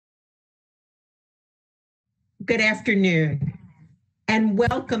Good afternoon, and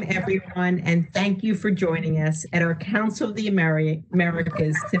welcome everyone, and thank you for joining us at our Council of the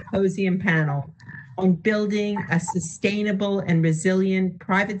Americas Symposium panel on building a sustainable and resilient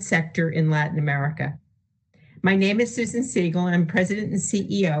private sector in Latin America. My name is Susan Siegel, and I'm President and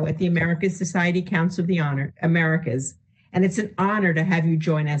CEO at the Americas Society Council of the Americas, and it's an honor to have you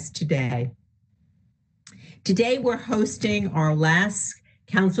join us today. Today, we're hosting our last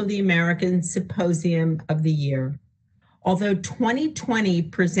Council of the Americas Symposium of the year. Although 2020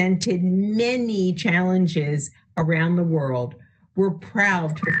 presented many challenges around the world, we're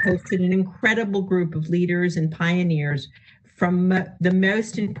proud to have hosted an incredible group of leaders and pioneers from the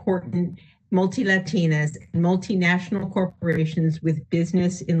most important multi-Latinas and multinational corporations with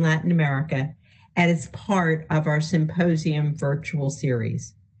business in Latin America as part of our Symposium virtual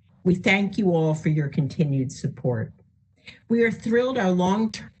series. We thank you all for your continued support. We are thrilled our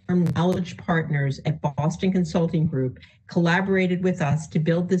long-term knowledge partners at Boston Consulting Group collaborated with us to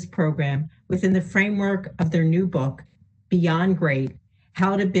build this program within the framework of their new book, Beyond Great: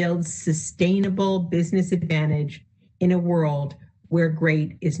 How to Build Sustainable Business Advantage in a World Where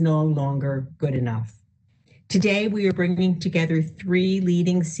Great is No Longer Good Enough. Today, we are bringing together 3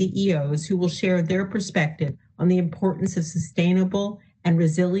 leading CEOs who will share their perspective on the importance of sustainable and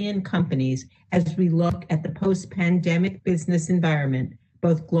resilient companies as we look at the post-pandemic business environment,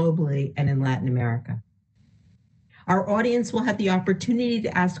 both globally and in Latin America. Our audience will have the opportunity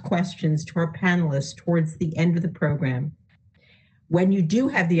to ask questions to our panelists towards the end of the program. When you do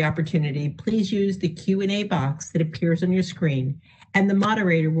have the opportunity, please use the Q&A box that appears on your screen, and the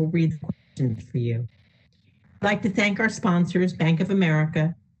moderator will read the questions for you. I'd like to thank our sponsors, Bank of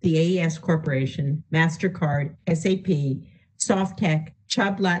America, the AES Corporation, MasterCard, SAP, Softtek,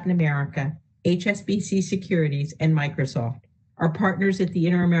 Chubb Latin America, HSBC Securities, and Microsoft, our partners at the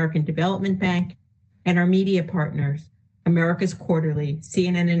Inter-American Development Bank, and our media partners, America's Quarterly,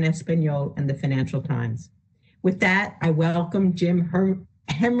 CNN en Español, and the Financial Times. With that, I welcome Jim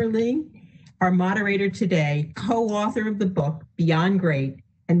Hemmerling, our moderator today, co-author of the book, Beyond Great,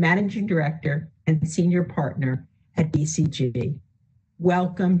 and Managing Director and Senior Partner at BCG.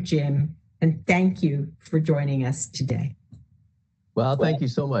 Welcome, Jim, and thank you for joining us today. Well, thank you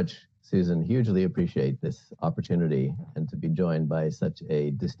so much, Susan. Hugely appreciate this opportunity and to be joined by such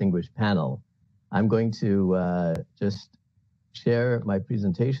a distinguished panel. I'm going to just share my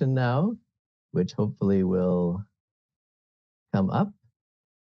presentation now, which hopefully will come up.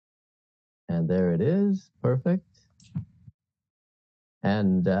 And there it is, perfect.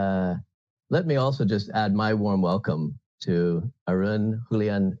 And let me also just add my warm welcome to Arun,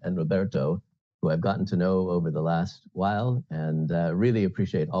 Julian, and Roberto, who I've gotten to know over the last while, and really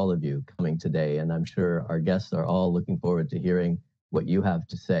appreciate all of you coming today. And I'm sure our guests are all looking forward to hearing what you have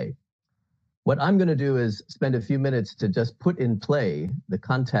to say. What I'm going to do is spend a few minutes to just put in play the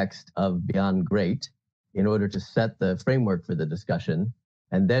context of Beyond Great in order to set the framework for the discussion.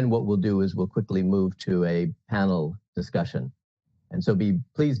 And then what we'll do is we'll quickly move to a panel discussion. And so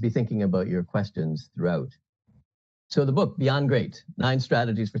please be thinking about your questions throughout. So the book, Beyond Great, 9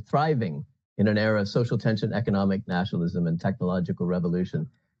 Strategies for Thriving in an Era of Social Tension, Economic Nationalism, and Technological Revolution.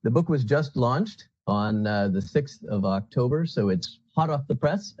 The book was just launched on the 6th of October, so it's hot off the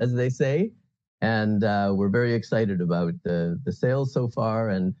press, as they say. And we're very excited about the sales so far.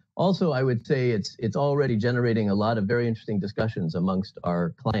 And also, I would say it's already generating a lot of very interesting discussions amongst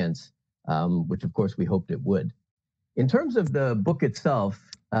our clients, which of course we hoped it would. In terms of the book itself,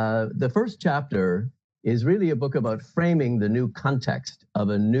 the first chapter is really a book about framing the new context of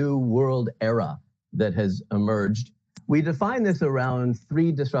a new world era that has emerged. We define this around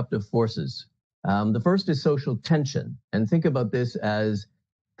 3 disruptive forces. The first is social tension, and think about this as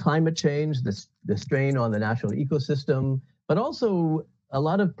climate change, the strain on the natural ecosystem, but also a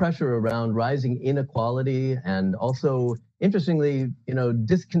lot of pressure around rising inequality and also, interestingly,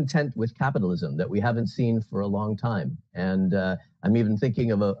 discontent with capitalism that we haven't seen for a long time. And I'm even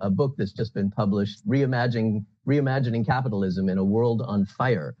thinking of a book that's just been published, Reimagining Capitalism in a World on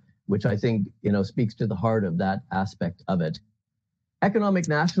Fire, which I think speaks to the heart of that aspect of it. Economic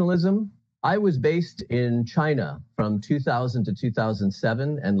nationalism. I was based in China from 2000 to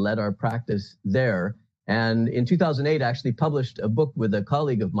 2007 and led our practice there. And in 2008, actually published a book with a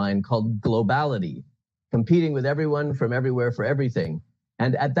colleague of mine called Globality, Competing with Everyone from Everywhere for Everything.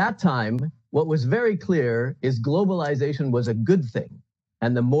 And at that time, what was very clear is globalization was a good thing,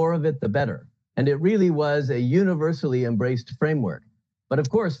 and the more of it, the better. And it really was a universally embraced framework. But of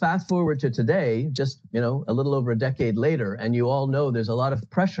course, fast forward to today, just a little over a decade later, and you all know there's a lot of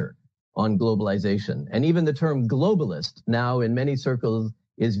pressure on globalization. And even the term globalist now in many circles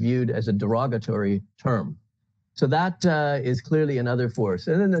is viewed as a derogatory term. So that is clearly another force.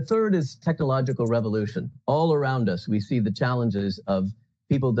 And then the third is technological revolution. All around us, we see the challenges of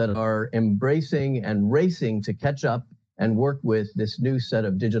people that are embracing and racing to catch up and work with this new set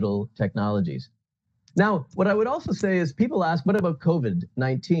of digital technologies. Now, what I would also say is people ask, what about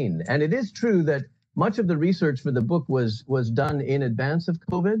COVID-19? And it is true that much of the research for the book was done in advance of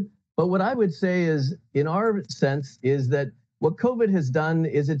COVID. But what I would say is, in our sense, is that what COVID has done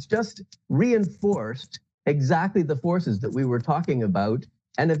is it's just reinforced exactly the forces that we were talking about,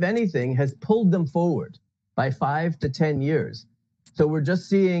 and if anything, has pulled them forward by 5 to 10 years. So we're just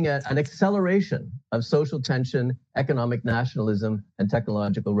seeing an acceleration of social tension, economic nationalism, and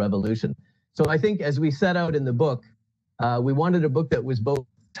technological revolution. So I think as we set out in the book, we wanted a book that was both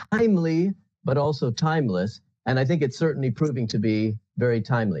timely, but also timeless, and I think it's certainly proving to be very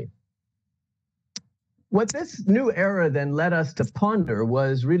timely. What this new era then led us to ponder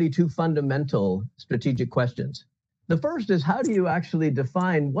was really two fundamental strategic questions. The first is, how do you actually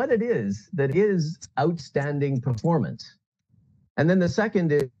define what it is that is outstanding performance? And then the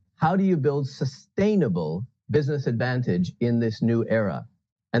second is, how do you build sustainable business advantage in this new era?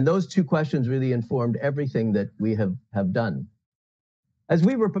 And those two questions really informed everything that we have done. As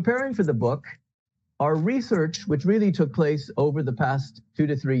we were preparing for the book, our research, which really took place over the past 2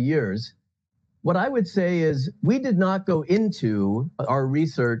 to 3 years, what I would say is we did not go into our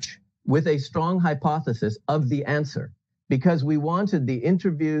research with a strong hypothesis of the answer, because we wanted the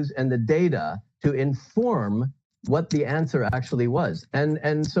interviews and the data to inform what the answer actually was.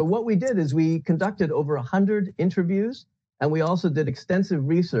 And so what we did is we conducted over 100 interviews, and we also did extensive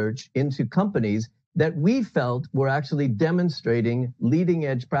research into companies that we felt were actually demonstrating leading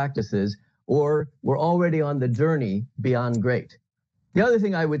edge practices or were already on the journey beyond great. The other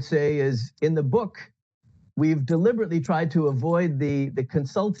thing I would say is, in the book, we've deliberately tried to avoid the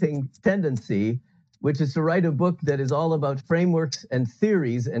consulting tendency, which is to write a book that is all about frameworks and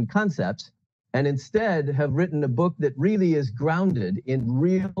theories and concepts, and instead have written a book that really is grounded in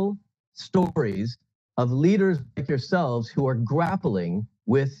real stories of leaders like yourselves who are grappling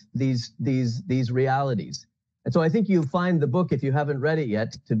with these realities. And so I think you'll find the book, if you haven't read it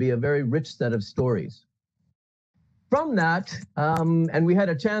yet, to be a very rich set of stories. From that, and we had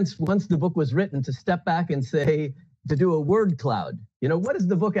a chance once the book was written to step back and say, to do a word cloud. You know, what is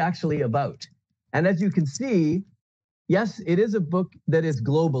the book actually about? And as you can see, yes, it is a book that is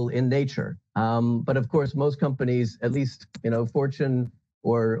global in nature. But of course, most companies, at least, Fortune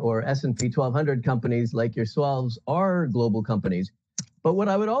or S&P 1200 companies like yourselves are global companies. But what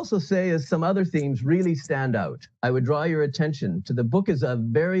I would also say is some other themes really stand out. I would draw your attention to the book is a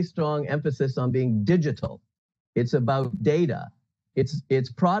very strong emphasis on being digital. It's about data.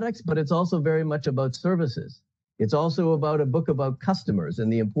 It's products, but it's also very much about services. It's also about a book about customers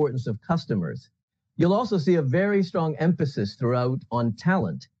and the importance of customers. You'll also see a very strong emphasis throughout on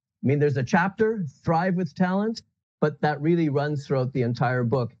talent. I mean, there's a chapter, Thrive with Talent, but that really runs throughout the entire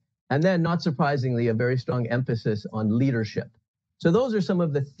book. And then, not surprisingly, a very strong emphasis on leadership. So those are some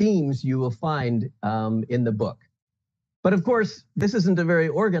of the themes you will find in the book. But of course, this isn't a very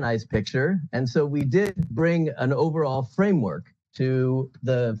organized picture. And so we did bring an overall framework to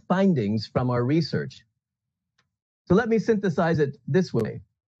the findings from our research. So let me synthesize it this way.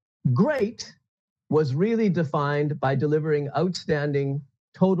 Great was really defined by delivering outstanding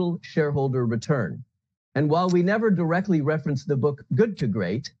total shareholder return. And while we never directly reference the book Good to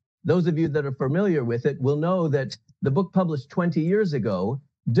Great, those of you that are familiar with it will know that the book published 20 years ago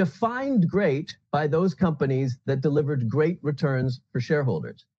defined great by those companies that delivered great returns for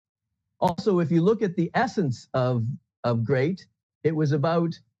shareholders. Also, if you look at the essence of great, it was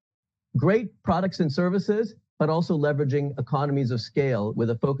about great products and services, but also leveraging economies of scale with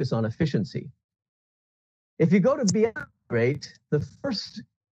a focus on efficiency. If you go to beyond great, the first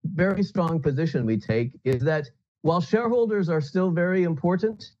very strong position we take is that while shareholders are still very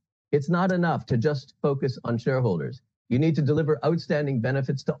important, it's not enough to just focus on shareholders. You need to deliver outstanding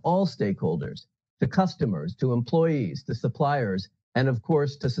benefits to all stakeholders, to customers, to employees, to suppliers, and of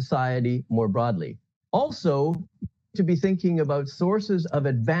course, to society more broadly. Also, to be thinking about sources of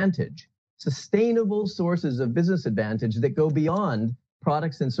advantage, sustainable sources of business advantage that go beyond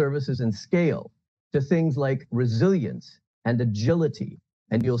products and services and scale to things like resilience and agility.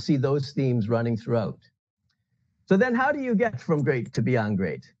 And you'll see those themes running throughout. So then how do you get from great to beyond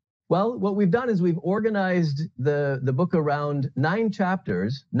great? Well, what we've done is we've organized the book around 9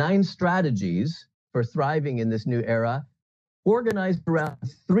 chapters, 9 strategies for thriving in this new era, organized around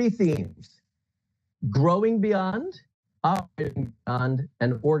 3 themes: growing beyond, operating beyond,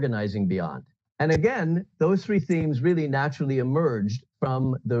 and organizing beyond. And again, those 3 themes really naturally emerged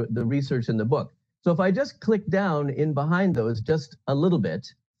from the research in the book. So if I just click down in behind those just a little bit,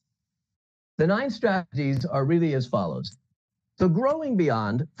 the 9 strategies are really as follows. So growing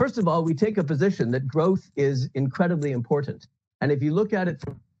beyond, first of all, we take a position that growth is incredibly important. And if you look at it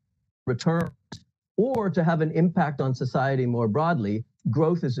from returns or to have an impact on society more broadly,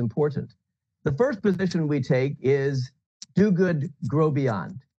 growth is important. The first position we take is do good, grow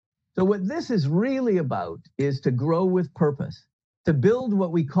beyond. So what this is really about is to grow with purpose, to build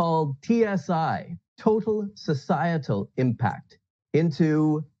what we call TSI, total societal impact,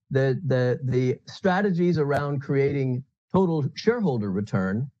 into the strategies around creating total shareholder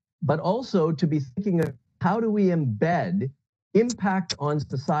return, but also to be thinking of how do we embed impact on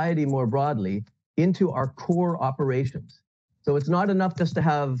society more broadly into our core operations. So it's not enough just to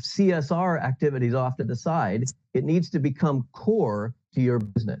have CSR activities off to the side. It needs to become core to your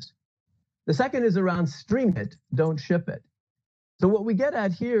business. The second is around stream it, don't ship it. So what we get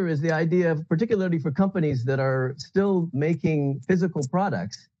at here is the idea of, particularly for companies that are still making physical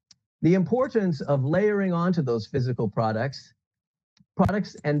products, the importance of layering onto those physical products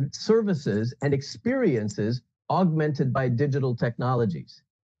and services and experiences augmented by digital technologies.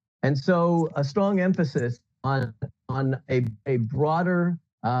 And so a strong emphasis on a broader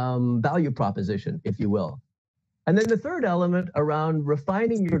value proposition, if you will. And then the third element around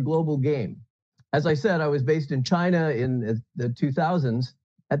refining your global game. As I said, I was based in China in the 2000s.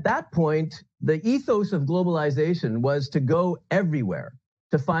 At that point, the ethos of globalization was to go everywhere,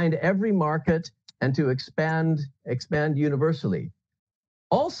 to find every market and to expand universally.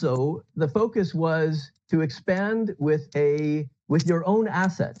 Also, the focus was to expand with your own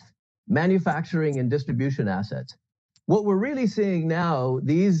assets, manufacturing and distribution assets. What we're really seeing now,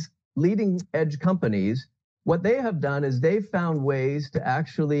 these leading edge companies, what they have done is they've found ways to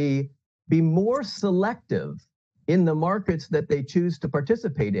actually be more selective in the markets that they choose to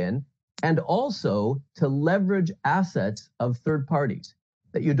participate in, and also to leverage assets of third parties,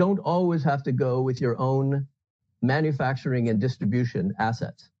 that you don't always have to go with your own manufacturing and distribution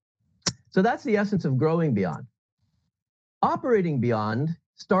assets. So that's the essence of growing beyond. Operating beyond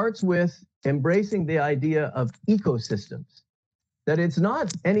starts with embracing the idea of ecosystems, that it's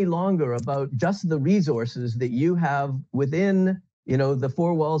not any longer about just the resources that you have within, the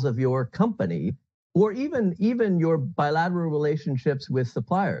 4 walls of your company, or even your bilateral relationships with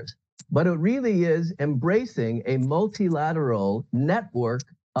suppliers, but it really is embracing a multilateral network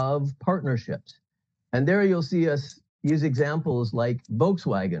of partnerships. And there you'll see us use examples like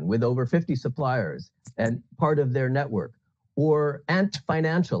Volkswagen with over 50 suppliers and part of their network, or Ant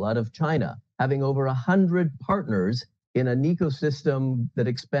Financial out of China, having over 100 partners in an ecosystem that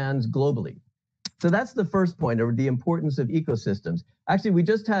expands globally. So that's the first point, or the importance of ecosystems. Actually, we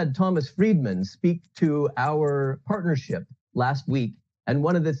just had Thomas Friedman speak to our partnership last week, and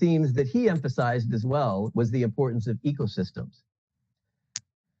one of the themes that he emphasized as well was the importance of ecosystems.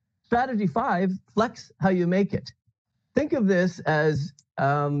 Strategy 5, flex how you make it. Think of this as,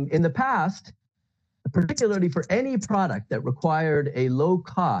 in the past, particularly for any product that required a low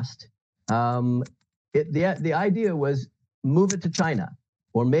cost, the idea was move it to China,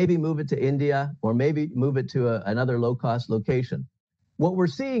 or maybe move it to India, or maybe move it to another low-cost location. What we're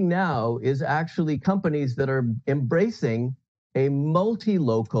seeing now is actually companies that are embracing a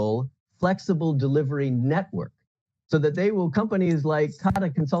multi-local, flexible delivery network, so that companies like Tata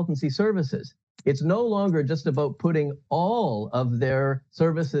Consultancy Services, it's no longer just about putting all of their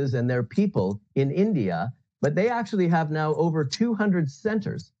services and their people in India, but they actually have now over 200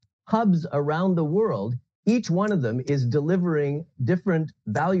 centers, hubs around the world. Each one of them is delivering different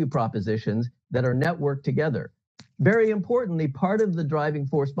value propositions that are networked together. Very importantly, part of the driving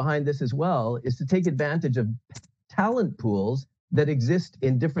force behind this as well is to take advantage of talent pools that exist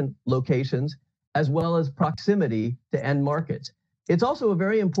in different locations, as well as proximity to end markets. It's also a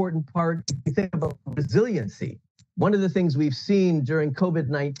very important part if you think about resiliency. One of the things we've seen during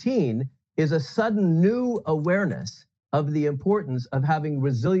COVID-19 is a sudden new awareness of the importance of having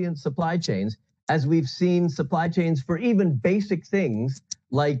resilient supply chains, as we've seen supply chains for even basic things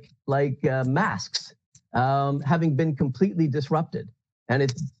like masks having been completely disrupted. And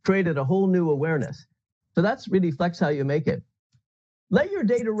it's created a whole new awareness. So that's really flex how you make it. Let your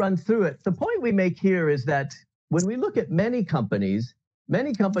data run through it. The point we make here is that when we look at many companies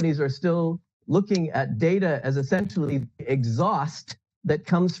are still looking at data as essentially the exhaust that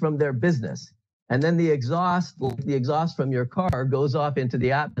comes from their business. And then the exhaust from your car goes off into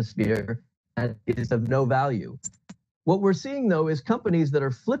the atmosphere and is of no value. What we're seeing though is companies that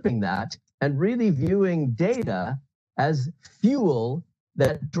are flipping that and really viewing data as fuel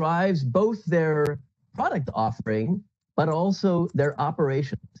that drives both their product offering, but also their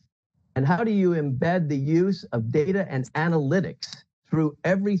operations. And how do you embed the use of data and analytics through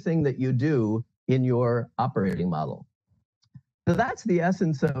everything that you do in your operating model? So that's the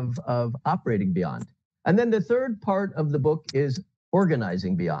essence of operating beyond. And then the third part of the book is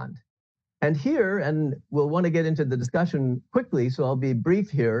organizing beyond. And here, and we'll want to get into the discussion quickly, so I'll be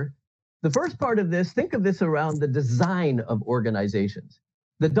brief here. The first part of this, think of this around the design of organizations.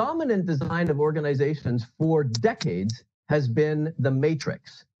 The dominant design of organizations for decades has been the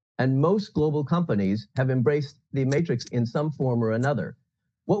matrix. And most global companies have embraced the matrix in some form or another.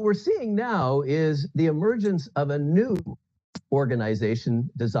 What we're seeing now is the emergence of a new organization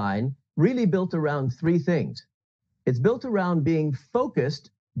design really built around three things. It's built around being focused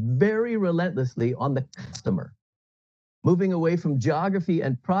very relentlessly on the customer, moving away from geography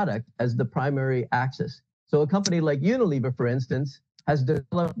and product as the primary axis. So a company like Unilever, for instance, has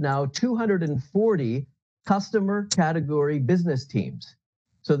developed now 240 customer category business teams.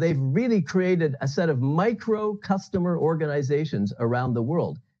 So they've really created a set of micro customer organizations around the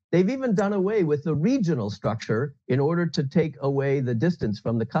world. They've even done away with the regional structure in order to take away the distance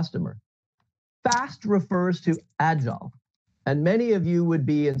from the customer. Fast refers to agile. And many of you would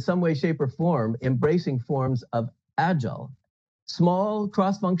be in some way, shape, or form embracing forms of agile. Small,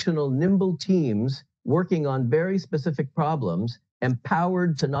 cross-functional, nimble teams working on very specific problems,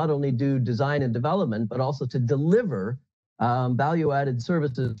 empowered to not only do design and development, but also to deliver value-added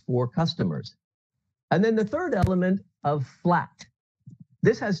services for customers. And then the third element of flat.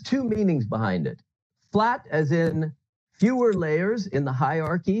 This has two meanings behind it. Flat as in fewer layers in the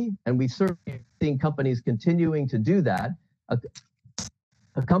hierarchy, and we've certainly seen companies continuing to do that.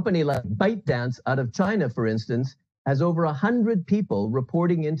 A company like ByteDance out of China, for instance, has over 100 people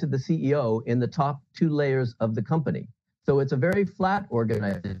reporting into the CEO in the top 2 layers of the company. So it's a very flat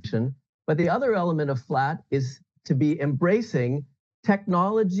organization. But the other element of flat is to be embracing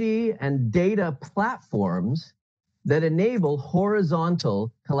technology and data platforms that enable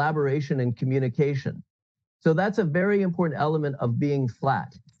horizontal collaboration and communication. So that's a very important element of being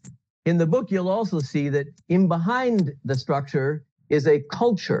flat. In the book, you'll also see that in behind the structure is a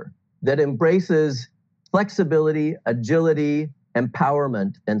culture that embraces flexibility, agility,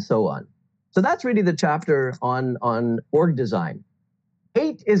 empowerment, and so on. So that's really the chapter on org design.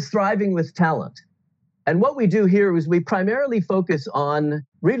 8 is thriving with talent. And what we do here is we primarily focus on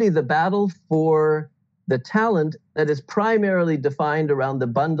really the battle for the talent that is primarily defined around the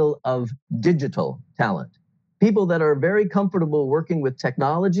bundle of digital talent. People that are very comfortable working with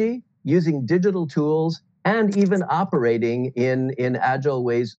technology, using digital tools, and even operating in agile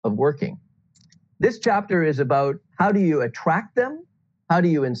ways of working. This chapter is about how do you attract them, how do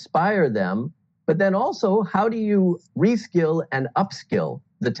you inspire them, but then also how do you reskill and upskill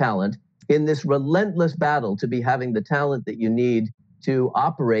the talent in this relentless battle to be having the talent that you need to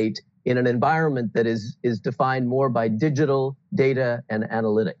operate in an environment that is defined more by digital data and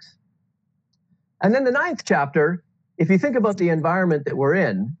analytics. And then the 9th chapter, if you think about the environment that we're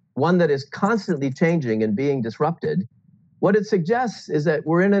in, one that is constantly changing and being disrupted, what it suggests is that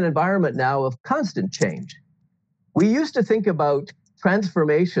we're in an environment now of constant change. We used to think about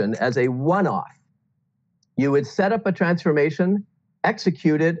transformation as a one-off. You would set up a transformation,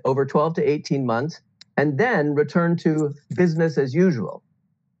 execute it over 12 to 18 months, and then return to business as usual.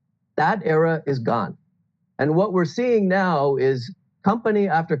 That era is gone. And what we're seeing now is company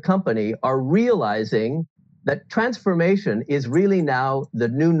after company are realizing that transformation is really now the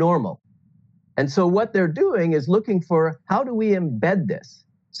new normal. And so what they're doing is looking for how do we embed this?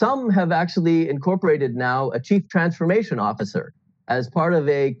 Some have actually incorporated now a chief transformation officer as part of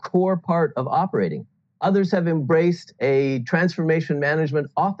a core part of operating. Others have embraced a transformation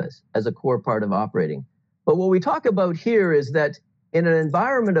management office as a core part of operating. But what we talk about here is that in an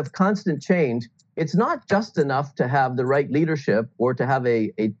environment of constant change, it's not just enough to have the right leadership or to have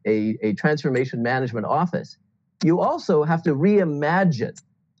a transformation management office. You also have to reimagine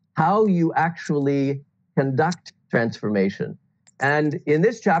how you actually conduct transformation. And in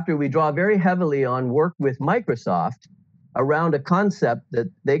this chapter, we draw very heavily on work with Microsoft around a concept that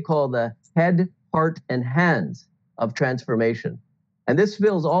they call the head, heart, and hands of transformation. And this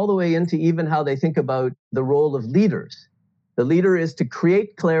spills all the way into even how they think about the role of leaders. The leader is to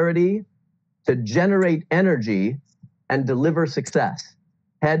create clarity, to generate energy, and deliver success.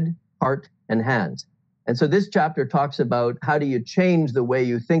 Head, heart, and hands. And so this chapter talks about how do you change the way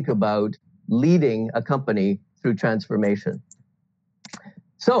you think about leading a company through transformation.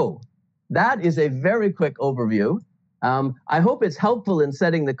 So that is a very quick overview. I hope it's helpful in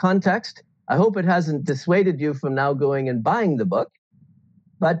setting the context. I hope it hasn't dissuaded you from now going and buying the book.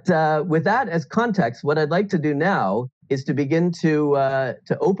 But with that as context, what I'd like to do now is to begin to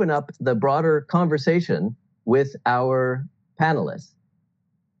open up the broader conversation with our panelists.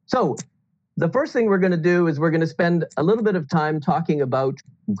 So the first thing we're going to do is we're going to spend a little bit of time talking about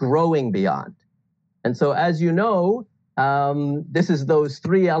growing beyond. And so as you know, this is those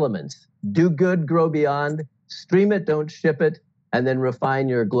three elements: do good, grow beyond, stream it, don't ship it, and then refine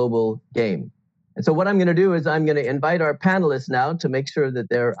your global game. And so what I'm going to do is I'm going to invite our panelists now to make sure that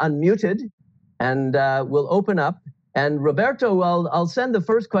they're unmuted, and we'll open up. And Roberto, I'll send the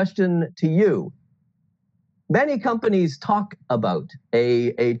first question to you. Many companies talk about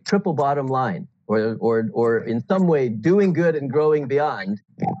a triple bottom line, or in some way doing good and growing beyond.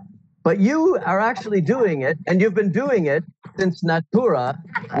 But you are actually doing it, and you've been doing it since Natura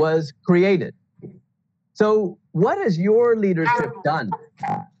was created. So what has your leadership done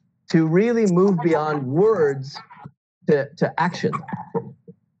to really move beyond words to action?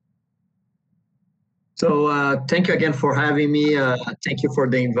 So thank you again for having me. Thank you for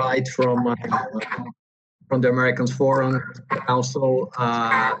the invite from the Americans Forum Council,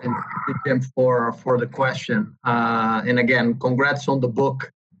 and thank them for the question. And again, congrats on the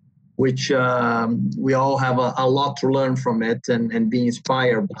book, which we all have a lot to learn from it and be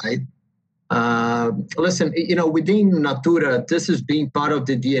inspired by it. Listen, within Natura, this has been part of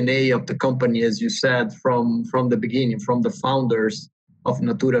the DNA of the company, as you said, from the beginning, from the founders of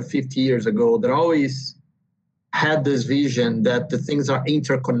Natura 50 years ago. They always had this vision that the things are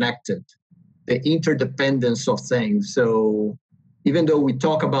interconnected, the interdependence of things. So even though we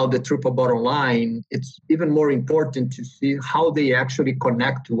talk about the triple bottom line, it's even more important to see how they actually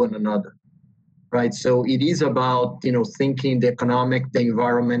connect to one another, right? So it is about, thinking the economic, the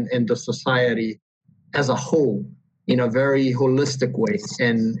environment, and the society as a whole in a very holistic way.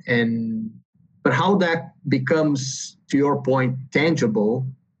 But how that becomes, to your point, tangible,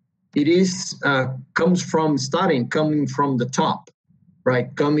 it is comes from coming from the top, right?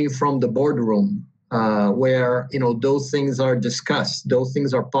 Coming from the boardroom, where those things are discussed. Those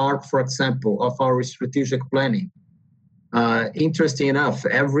things are part, for example, of our strategic planning. Interesting enough,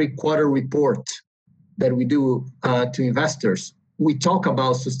 every quarter report that we do to investors, we talk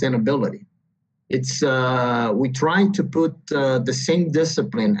about sustainability. It's we try to put the same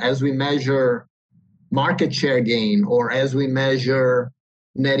discipline as we measure market share gain, or as we measure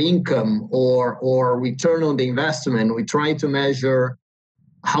net income or return on the investment. We try to measure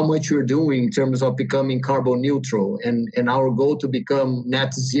how much we're doing in terms of becoming carbon neutral and our goal to become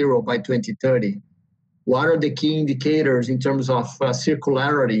net zero by 2030. What are the key indicators in terms of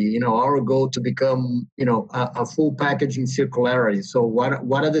circularity? Our goal to become, a full packaging circularity. So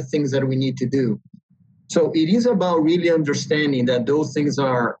what are the things that we need to do? So it is about really understanding that those things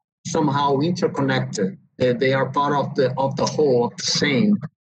are somehow interconnected. They are part of the whole, of the same.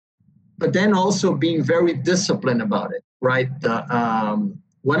 But then also being very disciplined about it, right?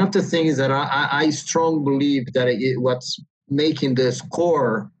 One of the things that I strongly believe that what's making this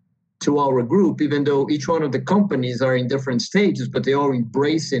core to our group, even though each one of the companies are in different stages, but they are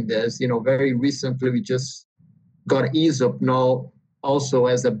embracing this. Very recently we just got ESOP now also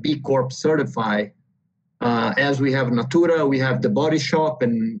as a B Corp certified. As we have Natura, we have the Body Shop,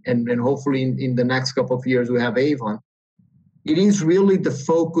 and hopefully in the next couple of years we have Avon. It is really the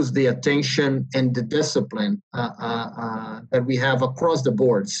focus, the attention, and the discipline that we have across the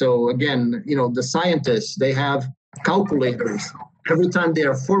board. So again, the scientists, they have calculators. Every time they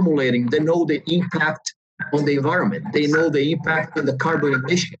are formulating, they know the impact on the environment. They know the impact on the carbon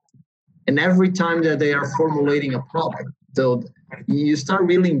emission. And every time that they are formulating a product, so you start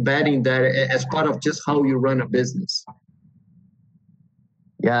really embedding that as part of just how you run a business.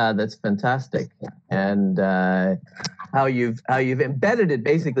 Yeah, that's fantastic. And how you've embedded it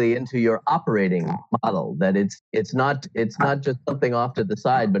basically into your operating model, that it's not just something off to the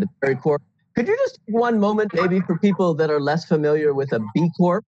side, but it's very core. Could you just take one moment maybe for people that are less familiar with a B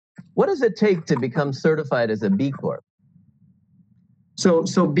Corp? What does it take to become certified as a B Corp?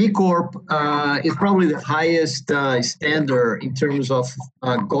 So B Corp is probably the highest standard in terms of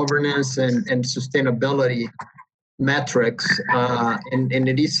governance and sustainability metrics, and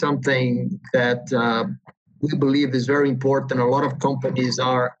it is something that we believe is very important. A lot of companies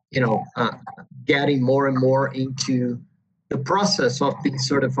are, getting more and more into the process of being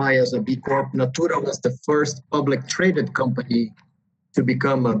certified as a B Corp. Natura was the first public traded company to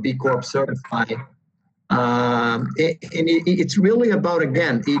become a B Corp certified. It's really about,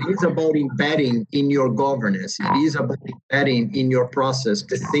 again, it is about embedding in your governance. It is about embedding in your process,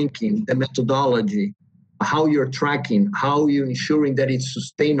 the thinking, the methodology, how you're tracking, how you're ensuring that it's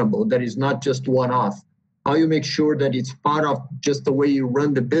sustainable, that it's not just one-off. how you make sure that it's part of just the way you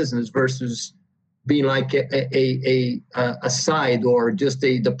run the business versus being like a side or just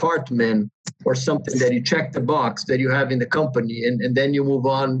a department or something that you check the box that you have in the company, and then you move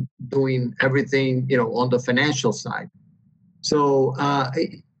on doing everything, on the financial side. So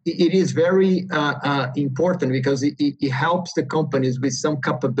it is very important because it helps the companies with some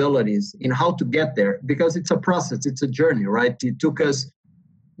capabilities in how to get there, because it's a process, it's a journey, right? It took us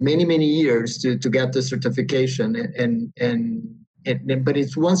many years to get the certification, but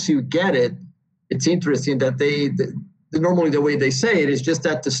it's once you get it, it's interesting that normally the way they say it is just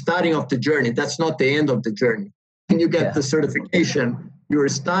at the starting of the journey. That's not the end of the journey. When you get the certification, you're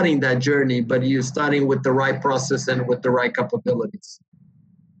starting that journey, but you're starting with the right process and with the right capabilities.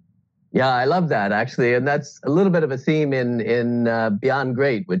 Yeah, I love that, actually, and that's a little bit of a theme in Beyond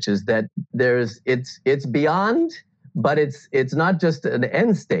Great, which is that it's beyond, but it's not just an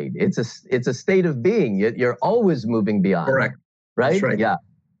end state. It's a state of being. You're always moving beyond. Correct. Right? That's right. Yeah.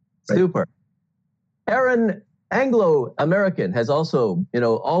 Right. Super. Aaron, Anglo-American has also,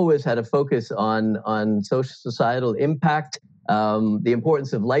 always had a focus on social societal impact, the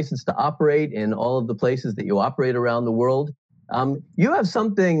importance of license to operate in all of the places that you operate around the world. You have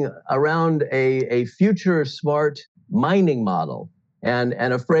something around a future smart mining model and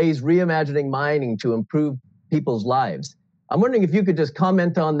a phrase, reimagining mining to improve people's lives. I'm wondering if you could just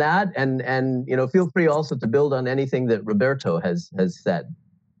comment on that and feel free also to build on anything that Roberto has said.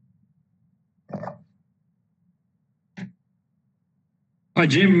 Hi,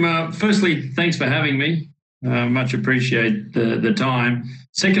 Jim. Firstly, thanks for having me. Much appreciate the time.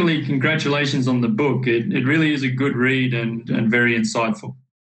 Secondly, congratulations on the book. It really is a good read and very insightful.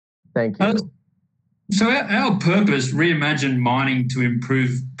 Thank you. So our purpose, reimagine mining to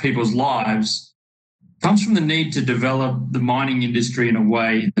improve people's lives, comes from the need to develop the mining industry in a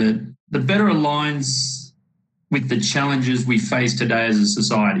way that better aligns with the challenges we face today as a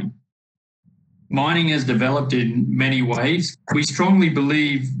society. Mining has developed in many ways. We strongly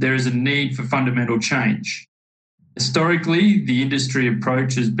believe there is a need for fundamental change. Historically, the industry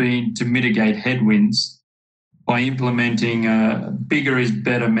approach has been to mitigate headwinds by implementing a bigger is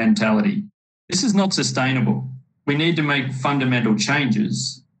better mentality. This is not sustainable. We need to make fundamental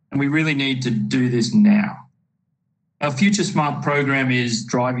changes, and we really need to do this now. Our Future Smart program is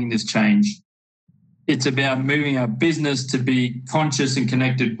driving this change. It's about moving our business to be conscious and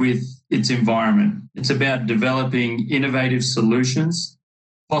connected with its environment. It's about developing innovative solutions,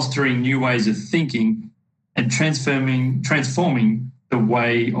 fostering new ways of thinking, and transforming the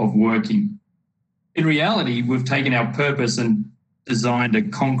way of working. In reality, we've taken our purpose and designed a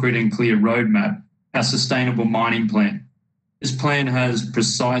concrete and clear roadmap, our sustainable mining plan. This plan has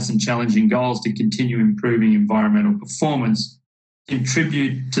precise and challenging goals to continue improving environmental performance,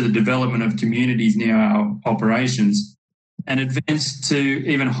 contribute to the development of communities near our operations, and advance to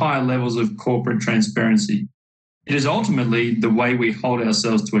even higher levels of corporate transparency. It is ultimately the way we hold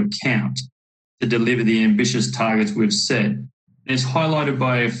ourselves to account to deliver the ambitious targets we've set. It is highlighted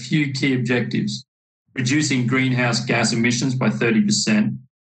by a few key objectives: reducing greenhouse gas emissions by 30%,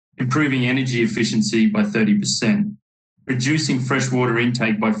 improving energy efficiency by 30%, reducing freshwater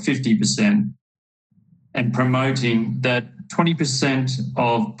intake by 50%, and promoting that 20%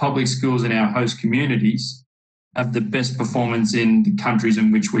 of public schools in our host communities have the best performance in the countries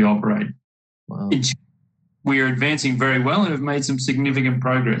in which we operate. Wow. We are advancing very well and have made some significant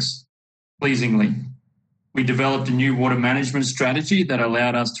progress. Pleasingly, we developed a new water management strategy that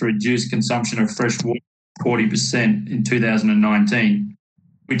allowed us to reduce consumption of fresh water 40% in 2019.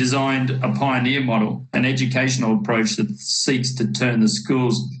 We designed a pioneer model, an educational approach that seeks to turn the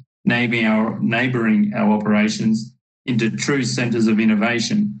schools neighbouring our operations into true centres of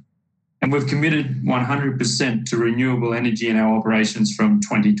innovation. And we've committed 100% to renewable energy in our operations from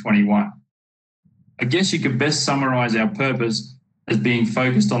 2021. I guess you could best summarise our purpose as being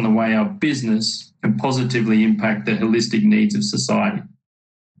focused on the way our business can positively impact the holistic needs of society.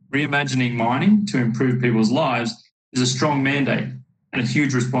 Reimagining mining to improve people's lives is a strong mandate and a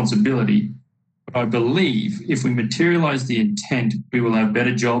huge responsibility. But I believe if we materialise the intent, we will have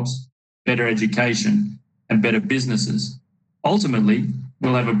better jobs, better education, and better businesses. Ultimately,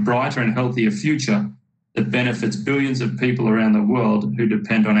 we'll have a brighter and healthier future that benefits billions of people around the world who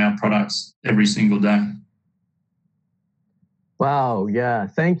depend on our products every single day. Wow, yeah,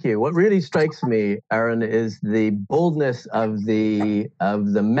 thank you. What really strikes me, Aaron, is the boldness of the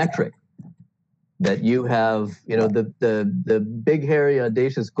metric that you have, the big, hairy,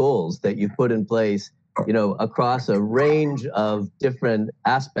 audacious goals that you've put in place, across a range of different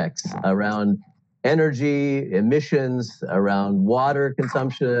aspects around energy, emissions, around water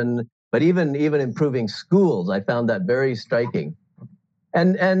consumption, but even improving schools. I found that very striking.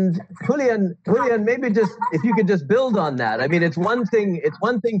 And Julian, maybe just if you could just build on that. I mean, it's one thing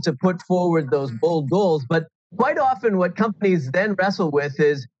to put forward those bold goals, but quite often what companies then wrestle with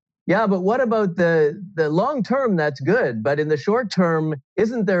is, yeah, but what about the long term? That's good, but in the short term,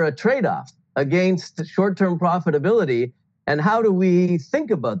 isn't there a trade-off against short-term profitability? And how do we think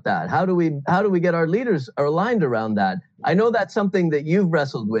about that? How do we get our leaders aligned around that? I know that's something that you've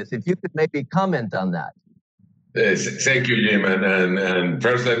wrestled with. If you could maybe comment on that. Thank you, Jim. And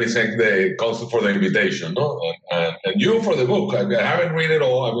first, let me thank the council for the invitation, no? And you for the book. I haven't read it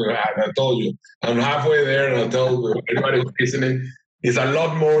all. I mean, I told you, I'm halfway there, and I'll tell anybody who's listening, it's a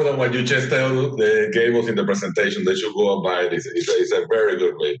lot more than what you just gave us in the presentation. They should go and buy it. It's a very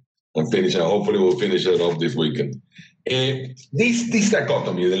good way and finish it. Hopefully, we'll finish it off this weekend. This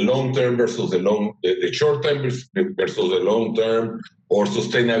dichotomy, the long term versus the short term versus the long term, or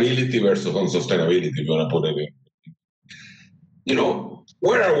sustainability versus unsustainability, if you want to put it in. You know,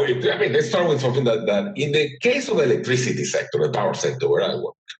 where are we? I mean, let's start with something that in the case of the electricity sector, the power sector where I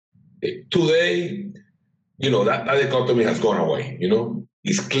work, today, you know, that dichotomy has gone away. You know,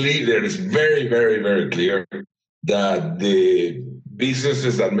 it's clear, there is very, very, very clear that the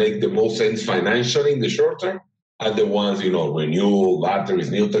businesses that make the most sense financially in the short term are the ones, you know, renewable batteries,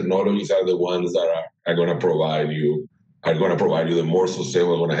 new technologies are the ones that are going to provide you the more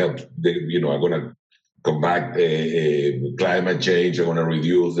sustainable, going to help, are going to combat climate change, are going to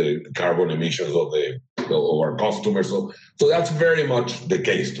reduce the carbon emissions of our customers. So that's very much the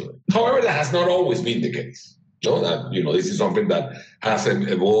case today. However, that has not always been the case. This is something that has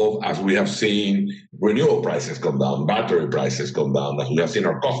evolved as we have seen renewable prices come down, battery prices come down, as we have seen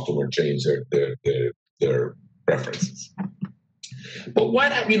our customers change their preferences. But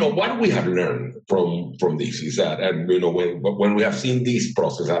what we have learned from this is that, and when we have seen this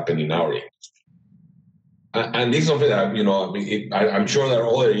process happen in our industry, and this is something that I'm sure that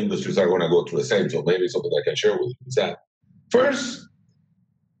other industries are going to go through the same. So maybe something I can share with you is that first,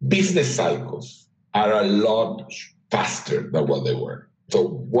 business cycles are a lot faster than what they were. So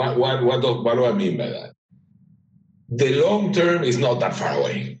what do I mean by that? The long term is not that far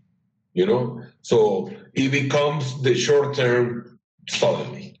away, So it becomes the short term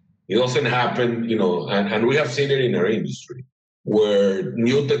suddenly. It doesn't happen, and we have seen it in our industry where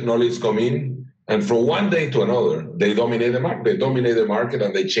new technologies come in, and from one day to another, they dominate the market. They dominate the market,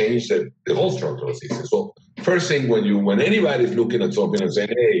 and they change the whole structure of the system. So first thing, when anybody's looking at something and saying,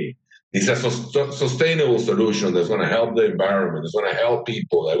 "Hey, it's a sustainable solution that's going to help the environment, it's going to help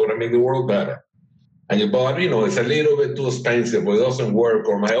people, that's going to make the world better," and it's a little bit too expensive, or it doesn't work,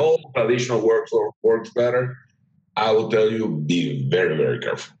 or my old traditional works better, I will tell you, be very, very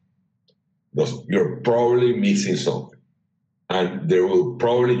careful, because you're probably missing something. And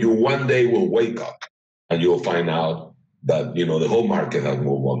you one day will wake up and you'll find out that, the whole market has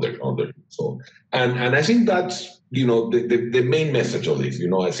moved under. So, and I think that's, the main message of this.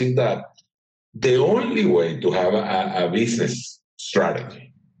 I think that the only way to have a business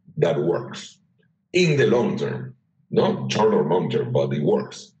strategy that works in the long term, not short or long term, but it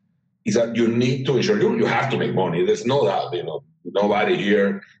works, is that you need to ensure you have to make money. There's no doubt, nobody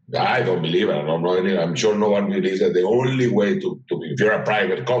here, I don't believe it, I'm sure no one believes that the only way to if you're a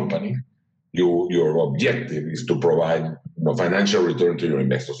private company, your objective is to provide financial return to your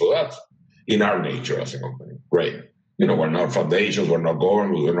investors. So that's in our nature as a company. Great. We're not foundations, we're not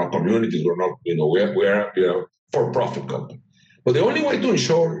governments, we're not communities, we're not, we're for-profit company. But the only way to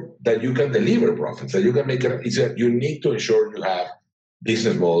ensure that you can deliver profits, that you can make it, is that you need to ensure you have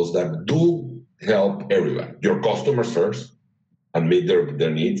business models that do help everyone, your customers first, and meet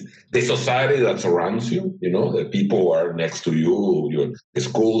their needs, the society that surrounds you, the people who are next to you, the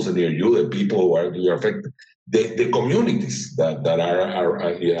schools near you, the people who are affected, the communities that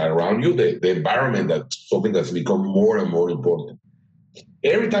are around you, the environment, that's something that's become more and more important.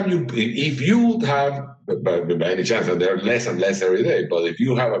 Every time if you have, by any chance, and there are less and less every day, but if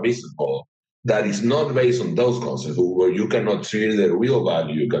you have a business model that is not based on those concepts, where you cannot see the real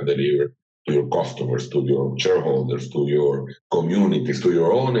value you can deliver to your customers, to your shareholders, to your communities, to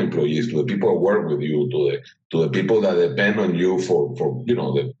your own employees, to the people who work with you, to the people that depend on you for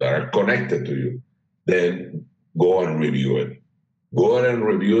that are connected to you, then go and review it. Go ahead and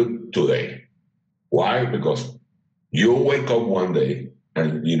review it today. Why? Because you'll wake up one day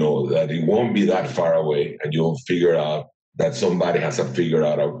and that it won't be that far away, and you'll figure out that somebody has figured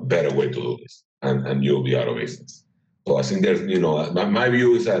out a better way to do this, and you'll be out of business. So I think there's, my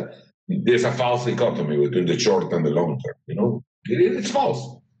view is that there's a false dichotomy between the short and the long term. It's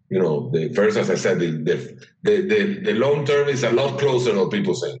false. The first, as I said, the long term is a lot closer than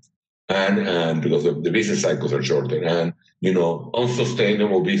people think, and because the business cycles are shorter, and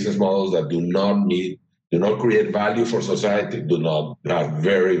unsustainable business models that do not create value for society do not have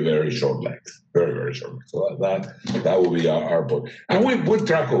very, very short legs, very, very short legs. So that will be our point. And we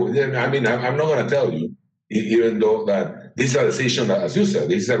track it. I mean, I'm not going to tell you, even though that this is a decision that, as you said,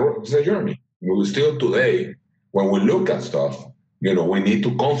 this is a journey. We still today, when we look at stuff, we need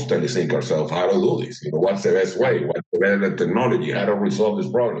to constantly think ourselves how to do this. What's the best way? What's the better technology? How to resolve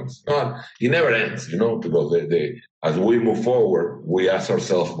these problems? It never ends, because as we move forward, we ask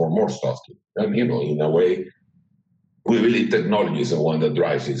ourselves for more stuff. And, in a way, we believe technology is the one that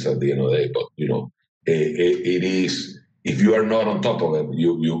drives this at the end of the day. But, it is, if you are not on top of it,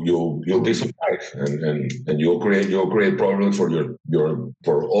 you'll be surprised, and you'll create problems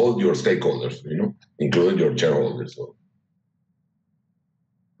for all your stakeholders, including your shareholders. So.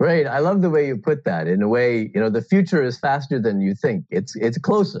 Great. I love the way you put that. In a way, the future is faster than you think. It's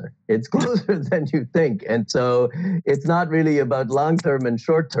closer. It's closer than you think. And so it's not really about long-term and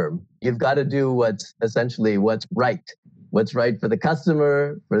short-term. You've got to do what's right. What's right for the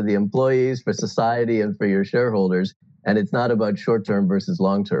customer, for the employees, for society, and for your shareholders. And it's not about short-term versus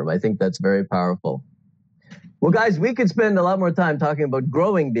long-term. I think that's very powerful. Well, guys, we could spend a lot more time talking about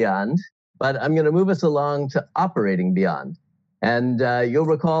growing beyond, but I'm going to move us along to operating beyond. And you'll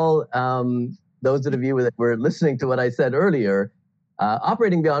recall, those of you that were listening to what I said earlier,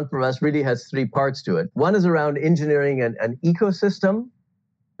 operating beyond for us really has three parts to it. One is around engineering an ecosystem.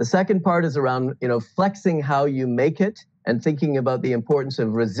 The second part is around flexing how you make it and thinking about the importance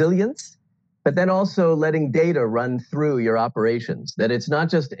of resilience, but then also letting data run through your operations, that it's not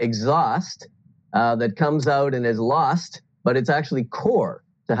just exhaust that comes out and is lost, but it's actually core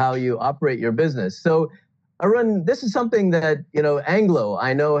to how you operate your business. So Arun, this is something that, Anglo,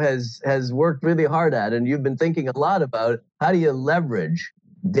 I know has worked really hard at, and you've been thinking a lot about how do you leverage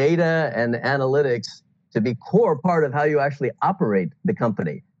data and analytics to be core part of how you actually operate the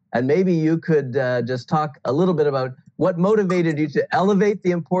company. And maybe you could just talk a little bit about what motivated you to elevate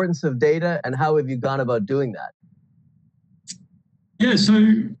the importance of data, and how have you gone about doing that? Yeah, so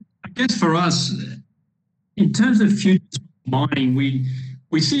I guess for us, in terms of future mining,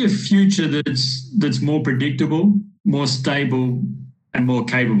 we see a future that's more predictable, more stable, and more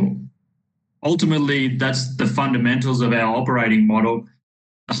capable. Ultimately, that's the fundamentals of our operating model,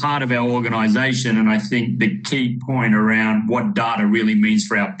 the heart of our organization, and I think the key point around what data really means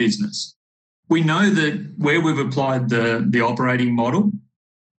for our business. We know that where we've applied the operating model,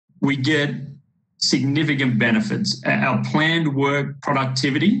 we get significant benefits. Our planned work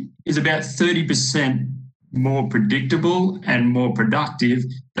productivity is about 30% more predictable and more productive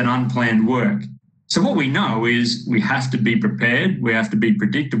than unplanned work. So what we know is we have to be prepared, we have to be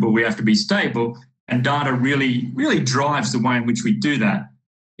predictable, we have to be stable, and data really drives the way in which we do that.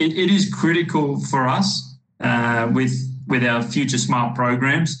 It is critical for us with our Future Smart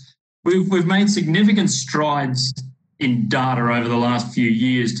programs. We've made significant strides in data over the last few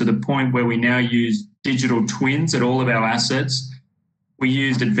years, to the point where we now use digital twins at all of our assets. We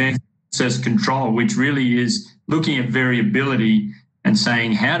used advanced process control, which really is looking at variability and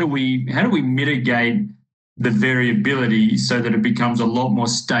saying, how do we mitigate the variability so that it becomes a lot more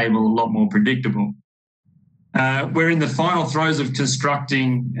stable, a lot more predictable. We're in the final throes of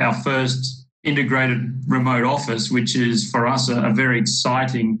constructing our first integrated remote office, which is for us a very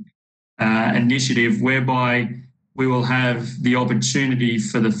exciting initiative, whereby we will have the opportunity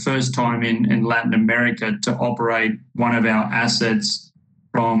for the first time in Latin America to operate one of our assets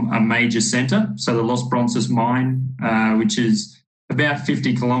from a major centre. So the Los Bronces mine, which is about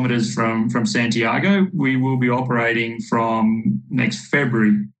 50 kilometres from Santiago, we will be operating from next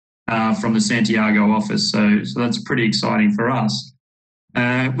February from the Santiago office. So that's pretty exciting for us.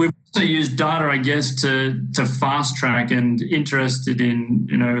 We've also used data, I guess, to fast track, and interested in,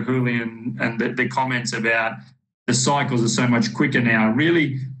 Julian and the comments about the cycles are so much quicker now.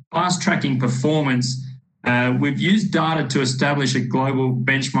 Really fast tracking performance. We've used data to establish a global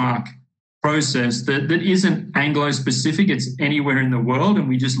benchmark process that isn't Anglo specific, it's anywhere in the world, and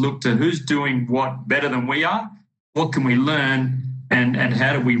we just look to who's doing what better than we are, what can we learn, and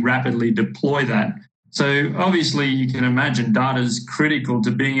how do we rapidly deploy that. So obviously you can imagine data is critical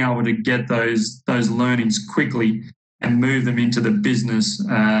to being able to get those learnings quickly and move them into the business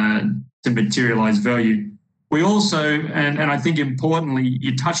to materialize value. We also, and I think importantly,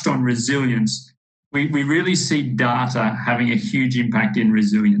 you touched on resilience. We really see data having a huge impact in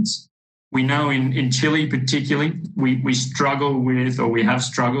resilience. We know in Chile particularly, we struggle with, or we have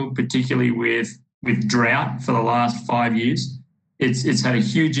struggled particularly with drought for the last 5 years. It's had a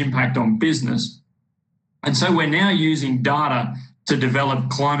huge impact on business. And so we're now using data to develop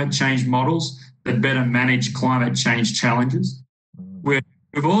climate change models that better manage climate change challenges.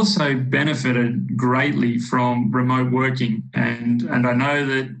 We've also benefited greatly from remote working, and I know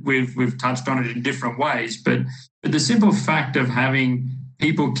that we've touched on it in different ways, but the simple fact of having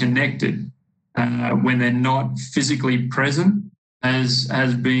people connected when they're not physically present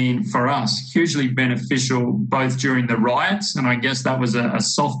has been, for us, hugely beneficial, both during the riots, and I guess that was a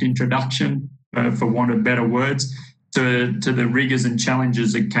soft introduction, for want of better words, to the rigors and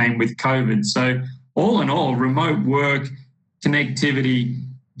challenges that came with COVID. So all in all, remote work, connectivity,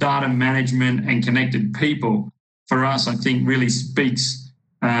 data management, and connected people, for us, I think really speaks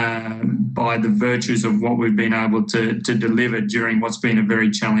by the virtues of what we've been able to deliver during what's been a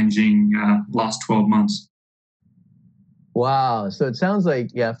very challenging last 12 months. Wow. So it sounds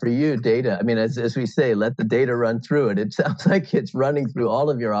like, yeah, for you, data, I mean, as we say, let the data run through it. It sounds like it's running through all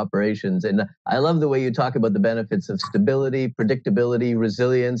of your operations. And I love the way you talk about the benefits of stability, predictability,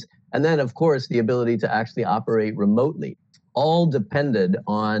 resilience, and then, of course, the ability to actually operate remotely, all depended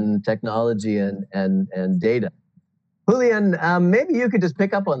on technology and data. Julian, maybe you could just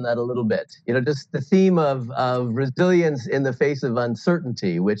pick up on that a little bit. You know, just the theme of resilience in the face of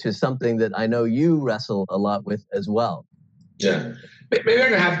uncertainty, which is something that I know you wrestle a lot with as well. Yeah, maybe I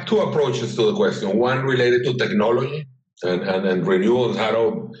can have two approaches to the question. One related to technology and renewables,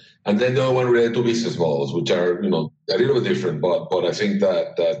 and then the other one related to business models, which are, you know, a little bit different, but I think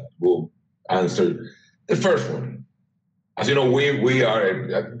that will answer the first one. As you know, we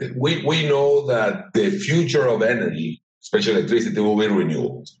know that the future of energy, especially electricity, will be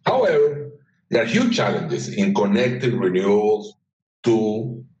renewables. However, there are huge challenges in connecting renewables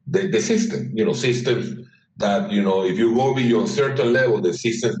to the system. You know, systems that, you know, if you go beyond a certain level, the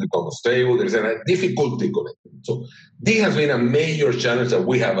systems become stable. There's a difficulty connecting. So this has been a major challenge that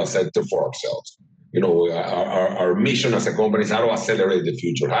we have set for ourselves. You know, our mission as a company is how to accelerate the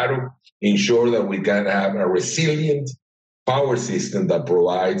future, how to ensure that we can have a resilient power system that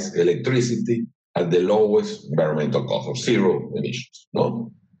provides electricity at the lowest environmental cost, of zero emissions.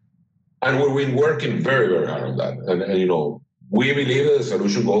 No, and we've been working very, very hard on that. And you know, we believe that the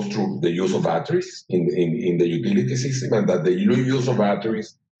solution goes through the use of batteries in the utility system, and that the use of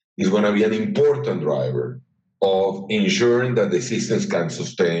batteries is going to be an important driver of ensuring that the systems can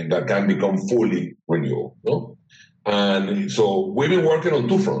sustain, that can become fully renewable. No? And so we've been working on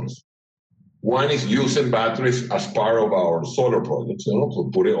two fronts. One is using batteries as part of our solar projects, you know, to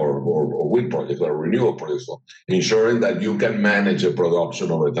put it, or wind projects, or renewable projects, so ensuring that you can manage the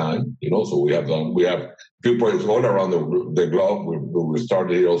production over time. You know, so we have few projects all around the globe. We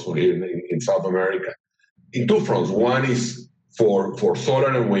started here also here in South America, in two fronts. One is for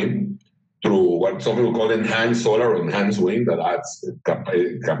solar and wind through what some people call enhanced solar or enhanced wind, that adds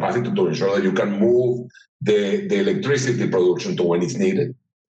capacity to ensure that you can move the electricity production to when it's needed.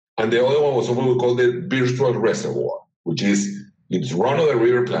 And the other one was something we call the virtual reservoir, which is it's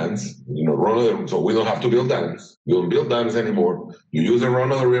run-of-the-river plants, you know, so we don't have to build dams. You don't build dams anymore. You use the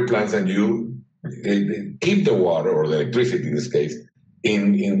run-of-the-river plants, and you keep the water, or the electricity in this case,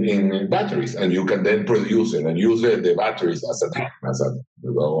 in batteries, and you can then produce it and use the batteries as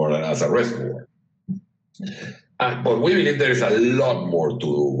a reservoir. But we believe there is a lot more to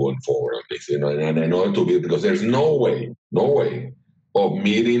do going forward on this, you know, and in order to build, because there's no way of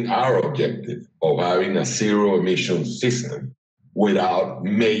meeting our objective of having a zero emission system without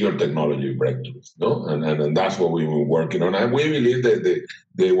major technology breakthroughs, no? And that's what we've been working on. And we believe that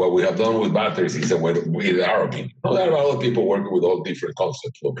what we have done with batteries is a way, in our opinion. Now, there are other people working with all different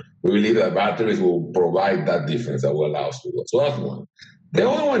concepts. So we believe that batteries will provide that difference that will allow us to do it. So that's one. The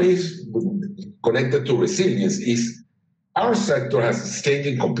other one is connected to resilience. Is our sector is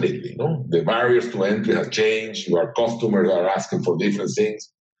changing completely. No, the barriers to entry have changed. Our customers are asking for different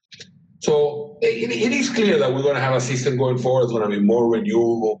things. So it is clear that we're going to have a system going forward. It's going to be more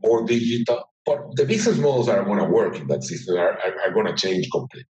renewable, more digital. But the business models that are going to work in that system are going to change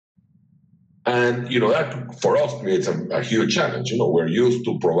completely. And, you know, that for us creates a huge challenge. You know, we're used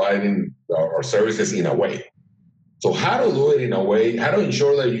to providing our services in a way. So how to do it in a way, how to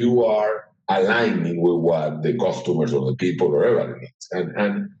ensure that you are aligning with what the customers or the people or everybody needs.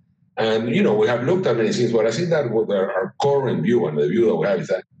 And you know, we have looked at many things, but I think that what our current view and the view that we have is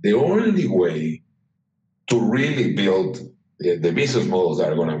that the only way to really build the business models that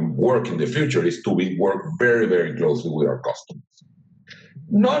are going to work in the future is to work very, very closely with our customers.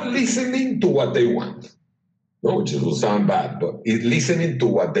 Not listening to what they want, no, which will sound bad, but it's listening to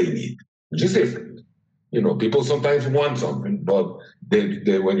what they need, which is different. You know, people sometimes want something, but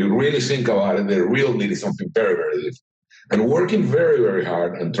when you really think about it, the real need is something very, very different. And working very, very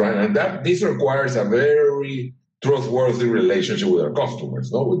hard and trying, and this requires a very trustworthy relationship with our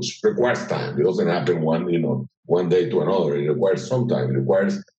customers, no, which requires time. It doesn't happen one day to another. It requires some time. It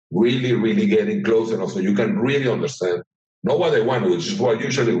requires really, really getting close enough so you can really understand not what they want, which is what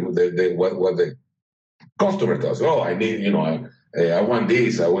usually what the customer does. Oh, I need, I want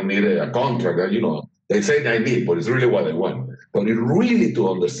this. I want need a contract. They say I need, but it's really what they want. But it's really to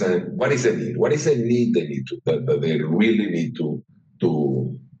understand what is the need. What is the need they need that they really need to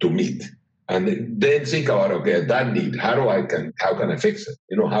meet. And then think about, okay, that need, how can I fix it?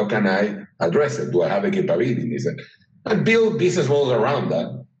 How can I address it? Do I have the capabilities? And build business models around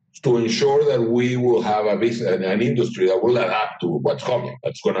that to ensure that we will have an industry that will adapt to what's coming.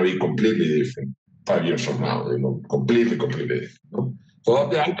 That's going to be completely different 5 years from now, completely different. So I'll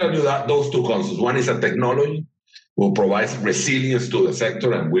tell you that those two concepts. One is a technology will provide resilience to the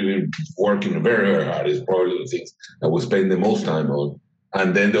sector, and we've been working very, very hard. It's probably the things that we spend the most time on.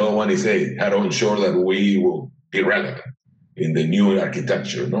 And then the other one is, how to ensure that we will be relevant in the new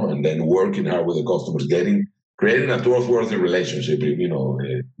architecture, and then working hard with the customers, creating a trustworthy relationship. If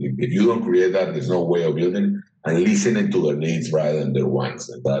you don't create that, there's no way of building it, and listening to their needs rather than their wants.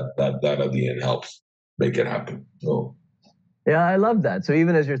 And that at the end helps make it happen. So. Yeah, I love that. So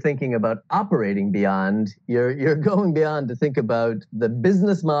even as you're thinking about operating beyond, you're going beyond to think about the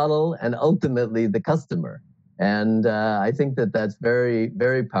business model and ultimately the customer. And I think that's very,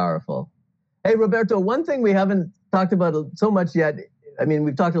 very powerful. Hey, Roberto, one thing we haven't talked about so much yet, I mean,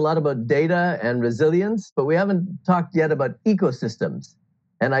 we've talked a lot about data and resilience, but we haven't talked yet about ecosystems.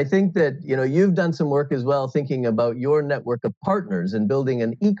 And I think that, you've done some work as well, thinking about your network of partners and building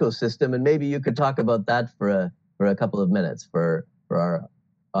an ecosystem. And maybe you could talk about that for a couple of minutes for our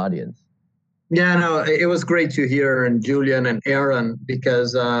audience. Yeah, no, it was great to hear and Julian and Aaron,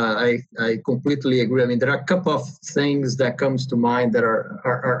 because I completely agree. I mean, there are a couple of things that comes to mind that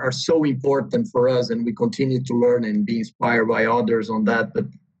are so important for us, and we continue to learn and be inspired by others on that. But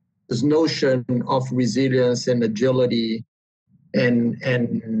this notion of resilience and agility and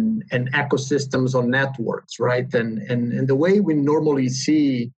ecosystems on networks, right? And the way we normally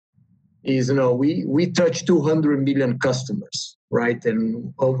see is, we touch 200 million customers, right?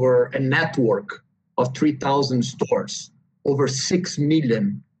 And over a network of 3,000 stores, over 6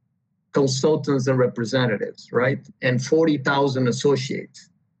 million consultants and representatives, right? And 40,000 associates.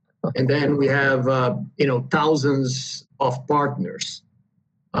 And then we have, thousands of partners.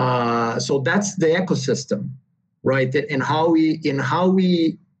 So that's the ecosystem, right? And how we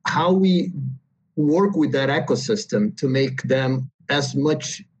work with that ecosystem to make them as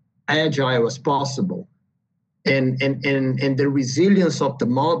much agile as possible, and the resilience of the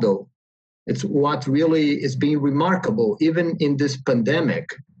model. It's what really is being remarkable, even in this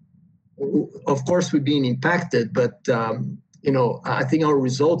pandemic. Of course, we're being impacted, but I think our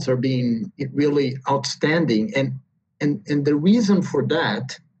results are being really outstanding, and the reason for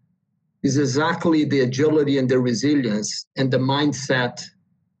that is exactly the agility and the resilience and the mindset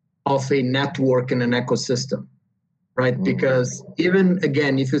of a network and an ecosystem. Right? Because even,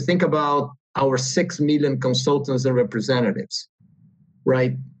 again, if you think about our 6 million consultants and representatives,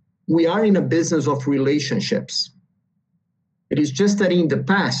 right? We are in a business of relationships. It is just that in the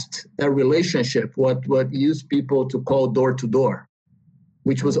past, that relationship, what used people to call door to door,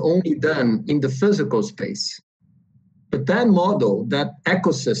 which was only done in the physical space. But that model, that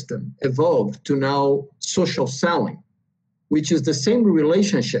ecosystem evolved to now social selling, which is the same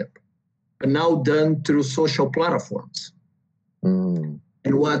relationship, but now done through social platforms. And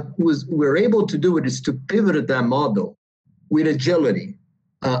what we're able to do is to pivot that model with agility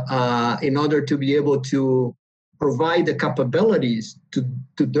in order to be able to provide the capabilities to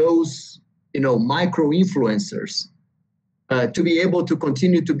those micro influencers to be able to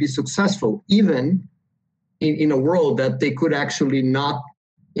continue to be successful, even in a world that they could actually not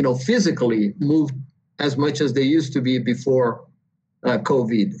physically move as much as they used to be before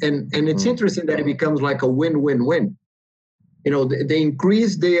COVID. And it's interesting that it becomes like a win-win-win. They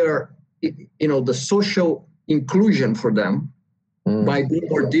increase their, the social inclusion for them by being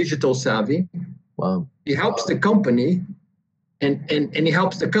more digital savvy. Wow. It helps the company and it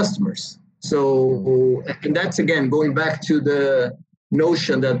helps the customers. So, and that's again, going back to the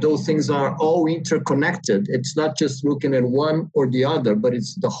notion that those things are all interconnected. It's not just looking at one or the other, but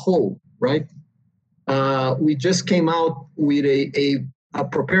it's the whole, right? We just came out with a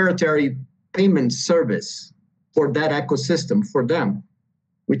proprietary payment service for that ecosystem for them,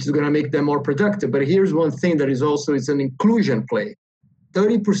 which is going to make them more productive. But here's one thing that is also, it's an inclusion play.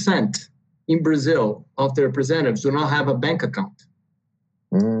 30% in Brazil of the representatives do not have a bank account.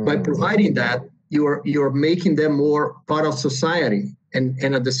 By providing that, you're making them more part of society, and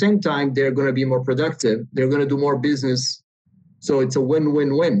at the same time they're going to be more productive. They're going to do more business. So it's a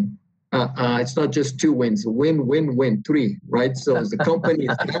win-win-win. It's not just two wins, win-win-win, three, right? So it's the company,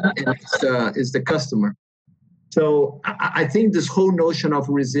 and it's the customer. So I think this whole notion of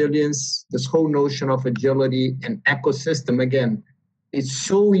resilience, this whole notion of agility and ecosystem, again, is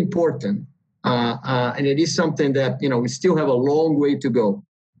so important. And it is something that, we still have a long way to go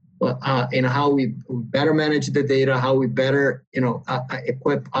in how we better manage the data, how we better,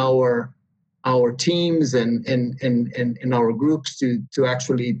 equip our teams and our groups to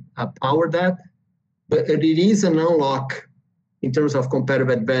actually power that. But it is an unlock in terms of competitive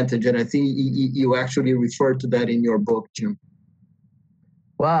advantage, and I think you actually refer to that in your book, Jim.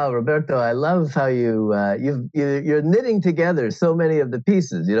 Wow, Roberto, I love how you're knitting together so many of the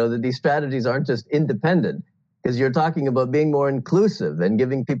pieces. That these strategies aren't just independent, because you're talking about being more inclusive and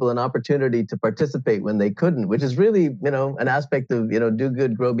giving people an opportunity to participate when they couldn't, which is really, an aspect of, do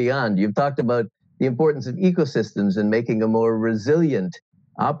good, grow beyond. You've talked about the importance of ecosystems and making a more resilient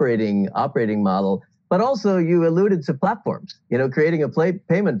operating model. But also you alluded to platforms. Creating a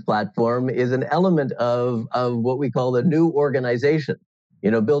payment platform is an element of what we call the new organization,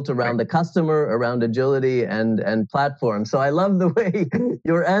 built around the customer, around agility and platform. So I love the way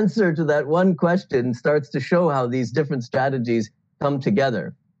your answer to that one question starts to show how these different strategies come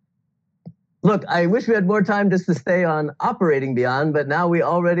together. Look, I wish we had more time just to stay on operating beyond, but now we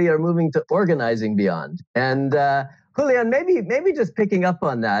already are moving to organizing beyond. And Julian, maybe just picking up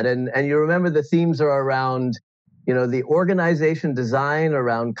on that, and you remember the themes are around, the organization design,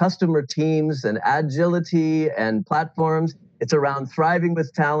 around customer teams and agility and platforms. It's around thriving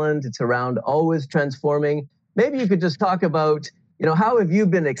with talent. It's around always transforming. Maybe you could just talk about, how have you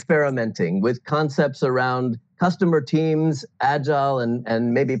been experimenting with concepts around customer teams, agile,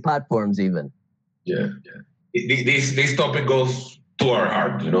 and maybe platforms even? Yeah. This topic goes to our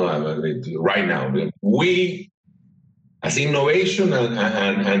heart, right now. We, as innovation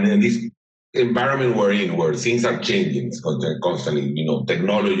and in this environment we're in, where things are changing constantly,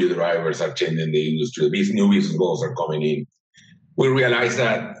 technology drivers are changing the industry, these new business goals are coming in. We realized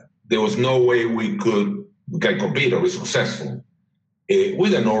that there was no way we can compete or be successful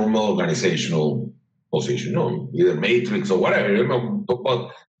with a normal organizational position, either matrix or whatever.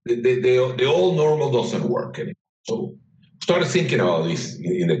 But the old normal doesn't work anymore. So started thinking about this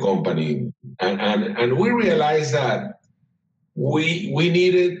in the company, and we realized that we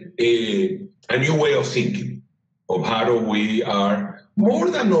needed a new way of thinking of how we are more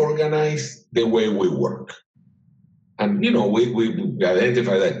than organize the way we work. And, we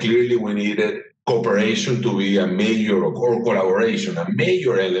identified that clearly we needed cooperation to be a major, or collaboration, a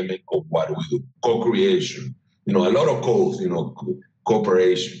major element of what we do, co-creation. A lot of codes,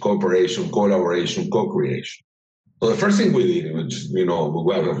 cooperation, collaboration, co-creation. So the first thing we did, which, we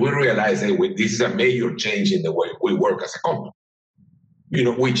realized that this is a major change in the way we work as a company.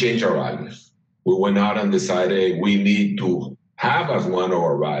 We changed our values. We went out and decided we need to have as one of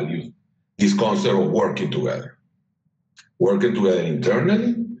our values this concept of working together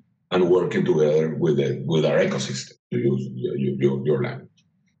internally and working together with our ecosystem, to use your language.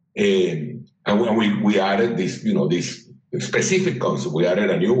 And we added this, this specific concept. We added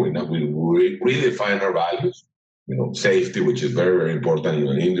a new one. We redefined our values. Safety, which is very, very important in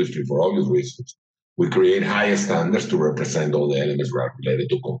an industry for obvious reasons. We create higher standards to represent all the elements related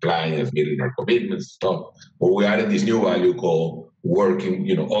to compliance, meeting our commitments, stuff. But we added this new value called working,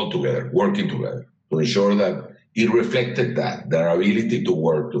 working together, to ensure that it reflected their ability to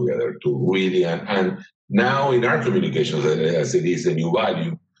work together, to really, and now in our communications, as it is a new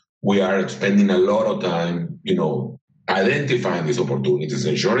value, we are spending a lot of time, identifying these opportunities,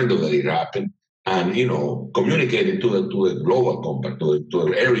 ensuring that they happen, and communicating to the global company,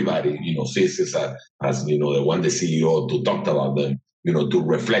 to everybody, sees this as the one the CEO to talk about them, to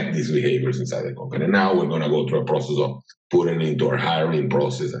reflect these behaviors inside the company. And now we're going to go through a process of putting it into our hiring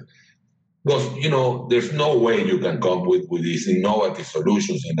process. Because, there's no way you can come with these innovative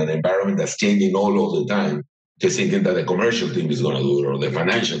solutions in an environment that's changing all the time, just thinking that the commercial team is going to do it, or the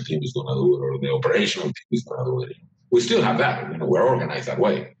financial team is going to do it, or the operational team is going to do it. We still have that. We're organized that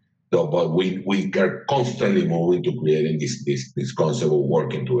way. So, but we are constantly moving to creating this concept of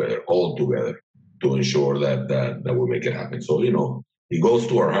working together, all together, to ensure that we make it happen. So, it goes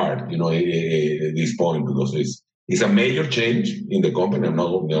to our heart, at this point, because it's a major change in the company. I'm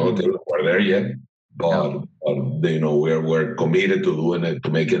not, we're there yet, but we're committed to doing it, to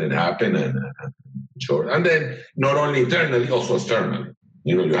making it happen, and sure. And then not only internally, also externally.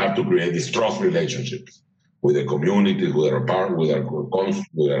 You have to create these trust relationships with the communities, with our customers,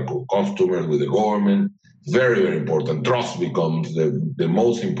 with the government. Very, very important. Trust becomes the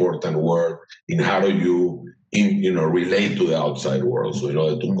most important word in how do you relate to the outside world. So in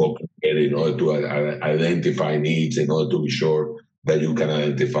order to co-create, in order to identify needs, in order to be sure that you can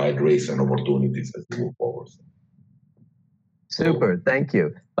identify risks and opportunities as you move forward. Super, thank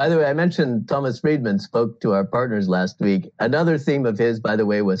you. By the way, I mentioned Thomas Friedman spoke to our partners last week. Another theme of his, by the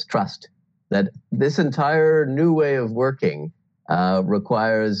way, was trust. That this entire new way of working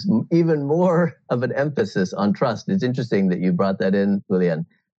requires even more of an emphasis on trust. It's interesting that you brought that in, Julian.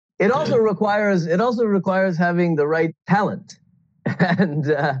 It also requires having the right talent. And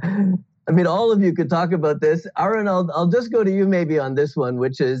I mean, all of you could talk about this. Aaron, I'll just go to you maybe on this one,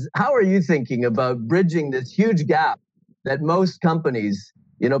 which is, how are you thinking about bridging this huge gap that most companies,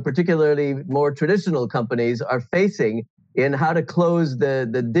 particularly more traditional companies, are facing in how to close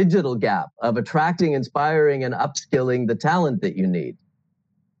the digital gap of attracting, inspiring, and upskilling the talent that you need?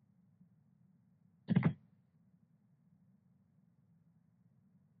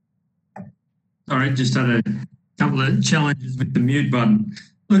 Sorry, just had a couple of challenges with the mute button.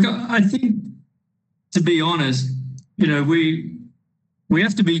 Look, I think, to be honest, we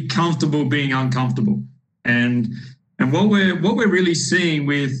have to be comfortable being uncomfortable, and what we're really seeing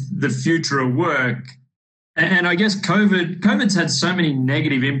with the future of work, and I guess COVID's had so many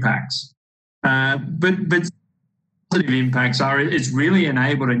negative impacts, but positive impacts are it's really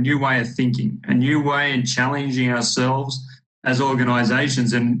enabled a new way of thinking, a new way in challenging ourselves as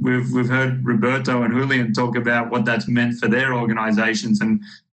organizations. And we've heard Roberto and Julian talk about what that's meant for their organizations, and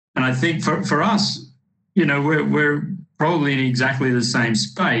I think for us, we're probably in exactly the same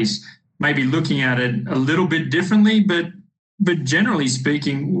space, maybe looking at it a little bit differently, but generally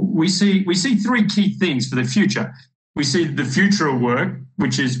speaking, we see three key things for the future. We see the future of work,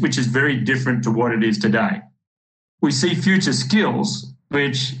 which is very different to what it is today. We see future skills,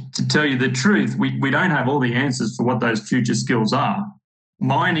 which, to tell you the truth, we don't have all the answers for what those future skills are.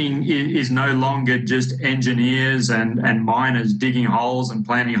 Mining is no longer just engineers and miners digging holes and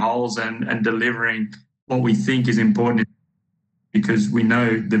planting holes and delivering what we think is important, because we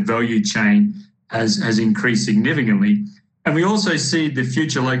know the value chain has increased significantly. And we also see the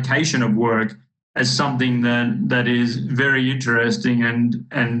future location of work as something that is very interesting,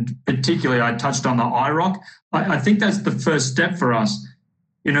 and particularly I touched on the IROC. I think that's the first step for us.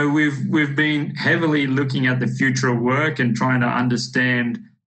 We've been heavily looking at the future of work and trying to understand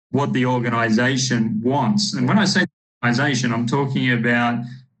what the organization wants. And when I say organization, I'm talking about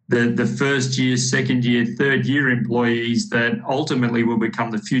the first year, second year, third year employees that ultimately will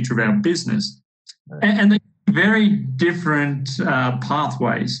become the future of our business. And they're very different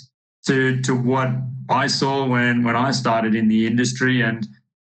pathways to what I saw when I started in the industry. And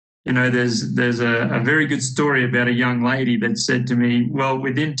there's a very good story about a young lady that said to me, well,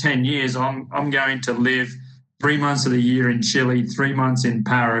 within 10 years, I'm going to live 3 months of the year in Chile, 3 months in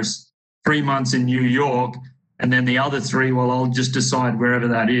Paris, 3 months in New York, and then the other 3, well, I'll just decide wherever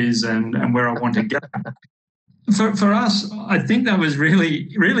that is and where I want to go. For us, I think that was really,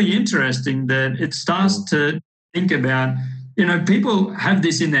 really interesting, that it starts to think about, people have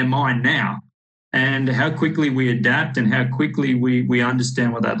this in their mind now, and how quickly we adapt and how quickly we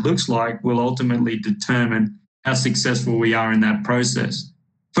understand what that looks like will ultimately determine how successful we are in that process.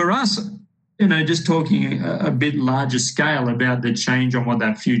 For us, just talking a bit larger scale about the change on what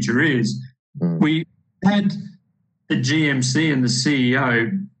that future is, we had the GMC and the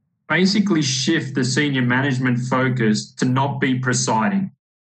CEO basically shift the senior management focus to not be presiding.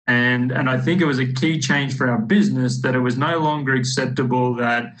 And I think it was a key change for our business, that it was no longer acceptable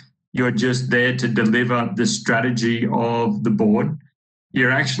that you're just there to deliver the strategy of the board.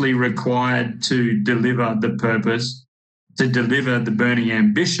 You're actually required to deliver the purpose, to deliver the burning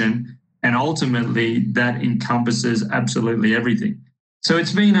ambition, and ultimately that encompasses absolutely everything. So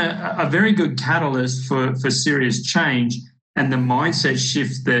it's been a very good catalyst for serious change, and the mindset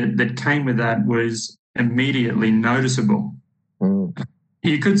shift that came with that was immediately noticeable.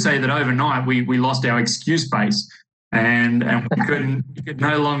 You could say that overnight we lost our excuse base, and we could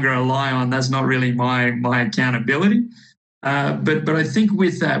no longer rely on, that's not really my accountability. But I think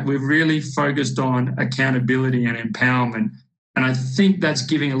with that, we've really focused on accountability and empowerment. And I think that's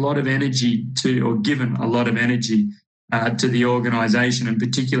given a lot of energy to the organization, and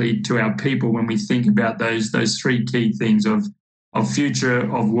particularly to our people, when we think about those 3 key things of future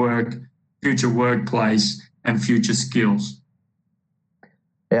of work, future workplace, and future skills.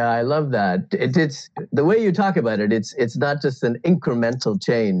 Yeah, I love that. It's the way you talk about it. It's not just an incremental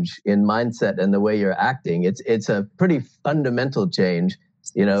change in mindset and the way you're acting. It's a pretty fundamental change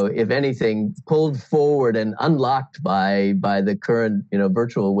if anything, pulled forward and unlocked by the current,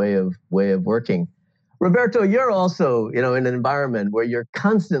 virtual way of working. Roberto, you're also, in an environment where you're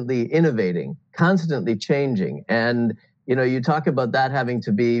constantly innovating, constantly changing. And, you talk about that having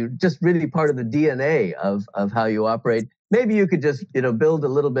to be just really part of the DNA of how you operate. Maybe you could just, build a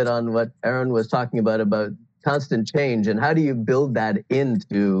little bit on what Aaron was talking about constant change, and how do you build that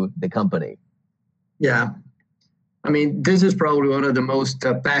into the company? Yeah. I mean, this is probably one of the most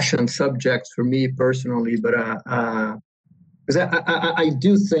passionate subjects for me personally, but because I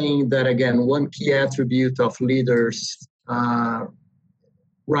do think that, again, one key attribute of leaders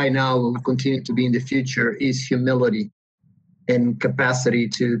right now will continue to be in the future is humility and capacity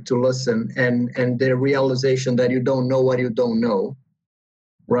to listen, and the realization that you don't know what you don't know,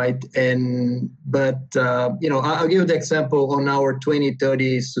 right? But I'll give you the example on our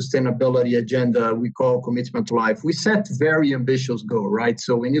 2030 sustainability agenda we call Commitment to Life. We set very ambitious goal, right?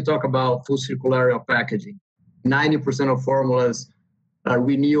 So when you talk about full circularity of packaging, 90% of formulas are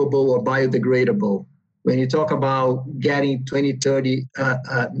renewable or biodegradable. When you talk about getting 2030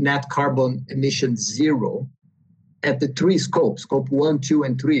 net carbon emissions zero at the three scopes, scope 1, 2,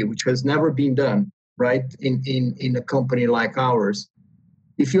 and 3, which has never been done, right, in a company like ours.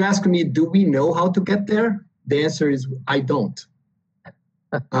 If you ask me, do we know how to get there? The answer is I don't.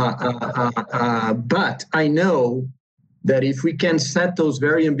 But I know that if we can set those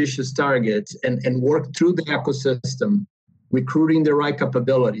very ambitious targets and work through the ecosystem, recruiting the right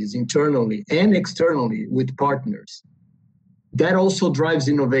capabilities internally and externally with partners, that also drives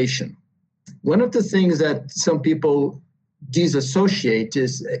innovation. One of the things that some people disassociate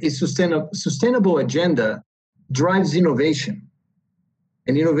is sustainable agenda drives innovation.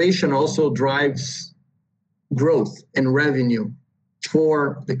 And innovation also drives growth and revenue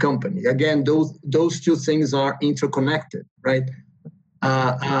for the company. Again, those two things are interconnected, right?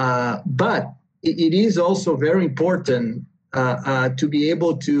 But it is also very important to be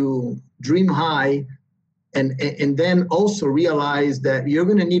able to dream high and then also realize that you're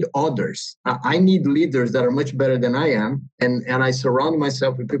going to need others. I need leaders that are much better than I am, and I surround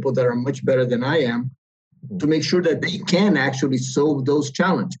myself with people that are much better than I am to make sure that they can actually solve those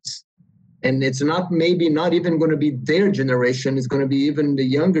challenges. And it's maybe not even going to be their generation, it's going to be even the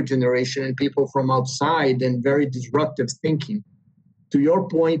younger generation and people from outside and very disruptive thinking. To your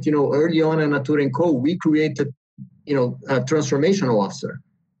point, early on in Natura & Co, we created, a transformational officer.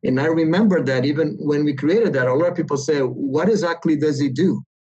 And I remember that even when we created that, a lot of people say, what exactly does he do?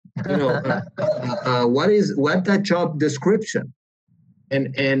 What that job description?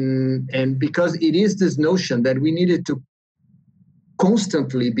 And because it is this notion that we needed to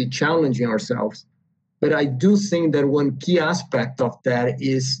constantly be challenging ourselves. But I do think that one key aspect of that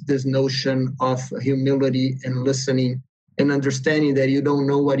is this notion of humility and listening and understanding that you don't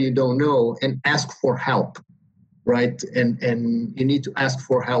know what you don't know and ask for help, right? And you need to ask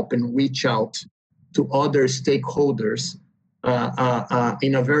for help and reach out to other stakeholders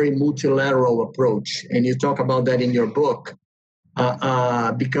in a very multilateral approach. And you talk about that in your book.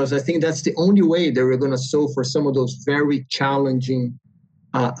 Because I think that's the only way that we're going to solve for some of those very challenging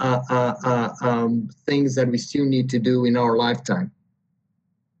things that we still need to do in our lifetime.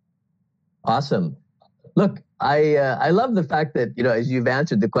 Awesome. Look, I love the fact that, as you've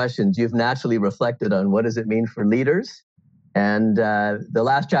answered the questions, you've naturally reflected on what does it mean for leaders. And the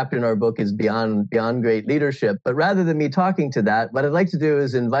last chapter in our book is Beyond Great Leadership. But rather than me talking to that, what I'd like to do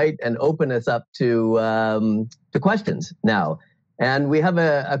is invite and open us up to questions now. And we have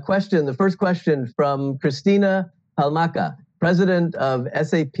a question, the first question from Christina Palmaca, President of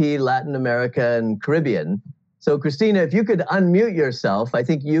SAP Latin America and Caribbean. So Christina, if you could unmute yourself, I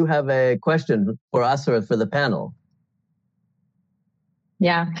think you have a question for us or for the panel.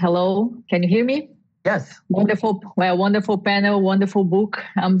 Yeah, hello, can you hear me? Yes. Wonderful, wonderful panel, wonderful book.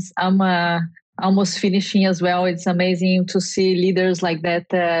 I'm almost finishing as well. It's amazing to see leaders like that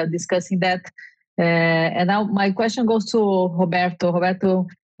discussing that. And now my question goes to Roberto. Roberto,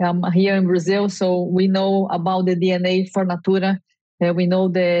 I'm here in Brazil, so we know about the DNA for Natura. We know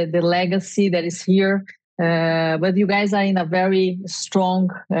the legacy that is here. But you guys are in a very strong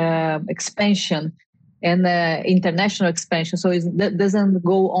expansion and international expansion. So it doesn't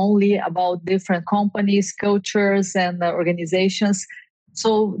go only about different companies, cultures, and organizations.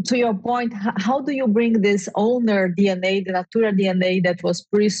 So to your point, how do you bring this owner DNA, the Natura DNA that was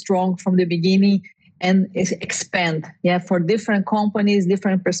pretty strong from the beginning, and expand, for different companies,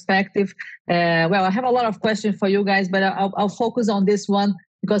 different perspective? Well, I have a lot of questions for you guys, but I'll focus on this one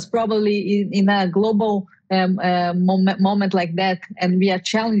because probably in a global moment like that, and we are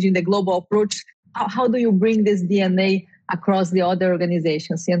challenging the global approach, how do you bring this DNA across the other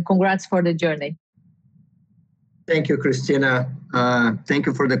organizations. And congrats for the journey. Thank you, Christina. Thank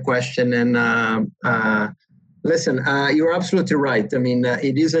you for the question. And listen, you're absolutely right. I mean,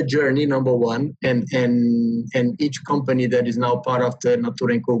 it is a journey, number one, and each company that is now part of the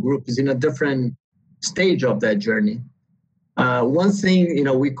Natura & Co group is in a different stage of that journey. One thing,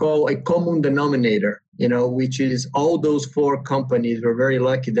 we call a common denominator, which is all those 4 companies. We're very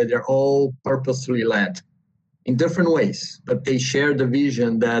lucky that they're all purposefully led in different ways, but they share the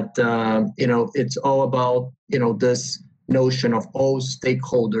vision that, it's all about, this notion of all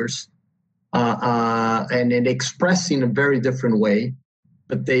stakeholders and expressed in a very different way,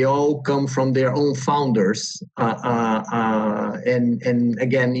 but they all come from their own founders and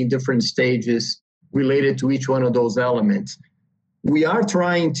again, in different stages related to each one of those elements. We are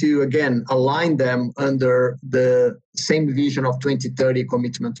trying to, again, align them under the same vision of 2030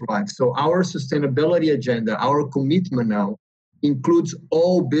 commitment to life. So our sustainability agenda, our commitment now includes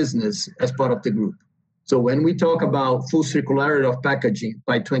all business as part of the group. So when we talk about full circularity of packaging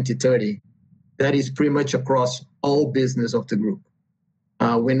by 2030, that is pretty much across all business of the group.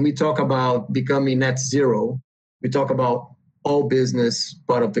 When we talk about becoming net zero, we talk about all business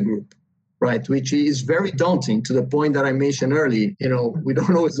part of the group. Right, which is very daunting to the point that I mentioned earlier. We don't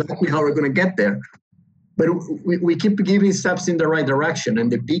know exactly how we're going to get there, but we keep giving steps in the right direction,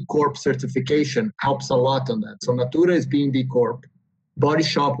 and the B Corp certification helps a lot on that. So Natura is being B Corp, Body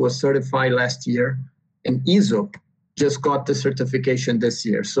Shop was certified last year, and Aesop just got the certification this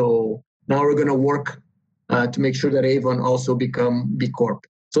year. So now we're going to work to make sure that Avon also become B Corp.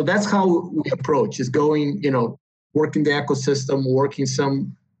 So that's how we approach, is going, working the ecosystem, working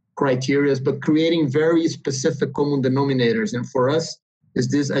some criteria, but creating very specific common denominators. And for us, is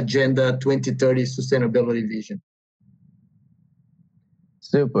this Agenda 2030 sustainability vision.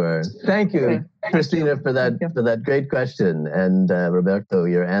 Super. Thank you, Christina, for that great question. And Roberto,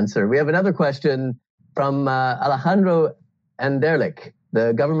 your answer. We have another question from Alejandro Anderlich,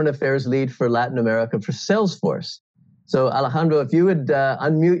 the Government Affairs Lead for Latin America for Salesforce. So Alejandro, if you would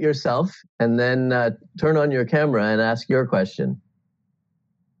unmute yourself and then turn on your camera and ask your question.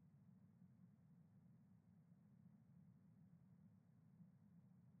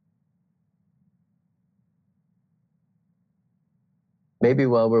 Maybe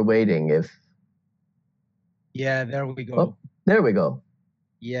while we're waiting, if... Yeah, there we go. Oh, there we go.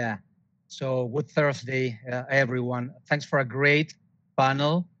 Yeah. So good Thursday, everyone. Thanks for a great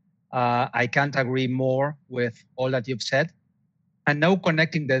panel. I can't agree more with all that you've said. And now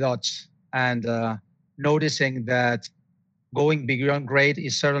connecting the dots and noticing that going beyond great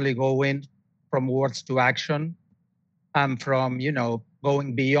is certainly going from words to action and from,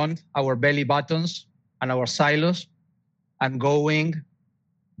 going beyond our belly buttons and our silos and going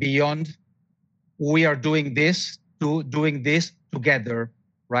beyond we are doing this to doing this together,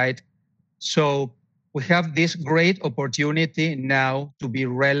 right? So we have this great opportunity now to be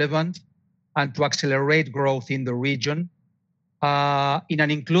relevant and to accelerate growth in the region in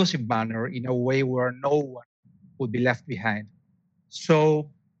an inclusive manner, in a way where no one would be left behind. So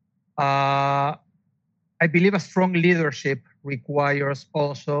I believe a strong leadership requires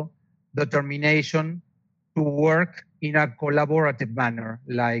also determination to work in a collaborative manner,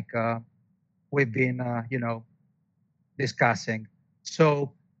 like we've been, discussing.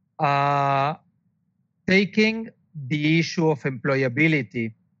 So taking the issue of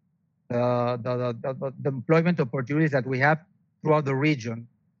employability, the employment opportunities that we have throughout the region,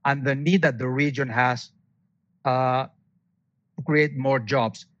 and the need that the region has to create more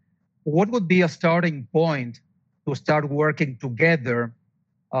jobs. What would be a starting point to start working together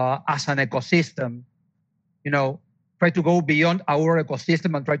as an ecosystem? Try to go beyond our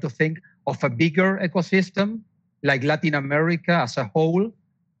ecosystem and try to think of a bigger ecosystem like Latin America as a whole,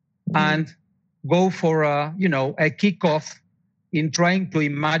 and go for a kickoff in trying to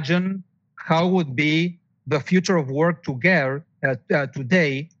imagine how would be the future of work together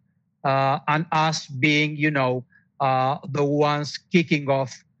today, and us being, the ones kicking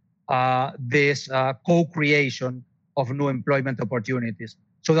off this co-creation of new employment opportunities,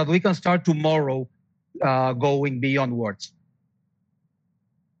 so that we can start tomorrow going beyond words.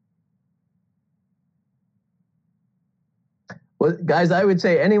 Well, guys, I would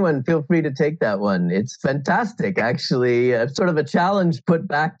say anyone feel free to take that one. It's fantastic, actually. Sort of a challenge put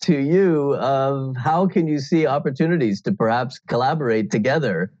back to you of how can you see opportunities to perhaps collaborate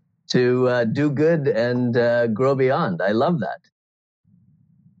together to do good and grow beyond. I love that.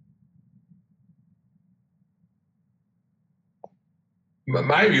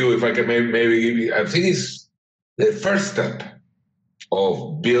 My view, if I can maybe give you, I think it's the first step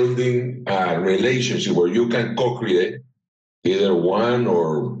of building a relationship where you can co-create either one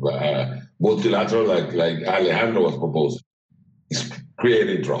or multilateral, like Alejandro was proposing. It's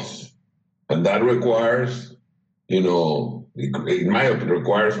creating trust. And that requires, in my opinion,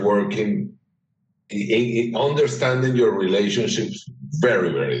 requires working, understanding your relationships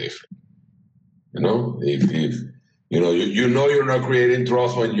very, very different. If you're not creating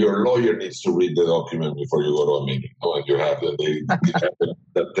trust when your lawyer needs to read the document before you go to a meeting. And you have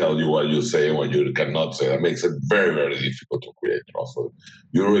that tell you what you say and what you cannot say. That makes it very, very difficult to create trust. So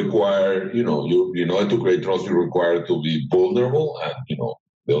you require, in order to create trust, you require to be vulnerable, and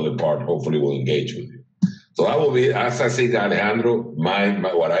the other part hopefully will engage with you. So that will be, as I think, Alejandro,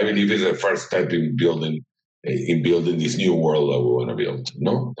 what I believe is the first step in building this new world that we want to build.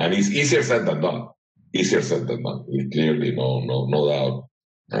 And it's easier said than done. Easier said than done. Clearly, no doubt,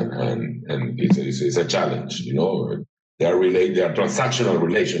 and it's a challenge. They are transactional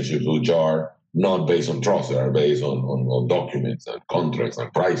relationships which are not based on trust. They are based on documents and contracts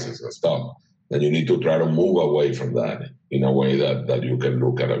and prices and stuff. And you need to try to move away from that in a way that you can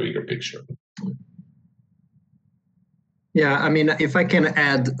look at a bigger picture. Yeah, I mean, if I can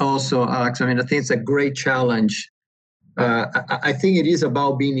add also, Alex, I think it's a great challenge. I think it is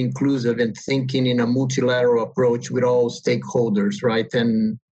about being inclusive and thinking in a multilateral approach with all stakeholders, right?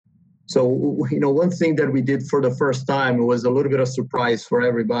 And so, one thing that we did for the first time, it was a little bit of surprise for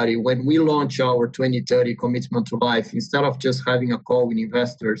everybody. When we launched our 2030 Commitment to Life, instead of just having a call with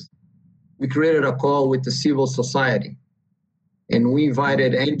investors, we created a call with the civil society. And we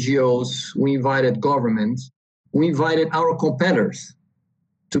invited NGOs, we invited governments, we invited our competitors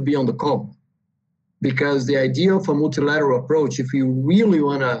to be on the call. Because the idea of a multilateral approach, if you really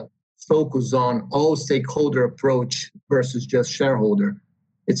want to focus on all stakeholder approach versus just shareholder,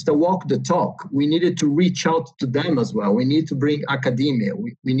 it's the walk the talk. We needed to reach out to them as well. We need to bring academia.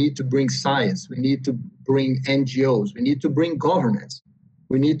 We need to bring science. We need to bring NGOs. We need to bring governance.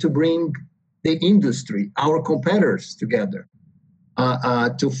 We need to bring the industry, our competitors together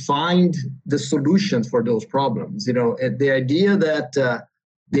to find the solutions for those problems. The idea that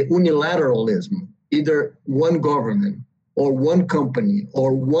the unilateralism, either one government or one company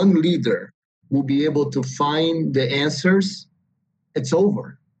or one leader will be able to find the answers, it's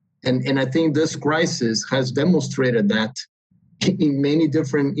over. And I think this crisis has demonstrated that in many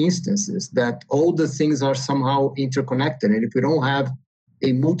different instances, that all the things are somehow interconnected. And if we don't have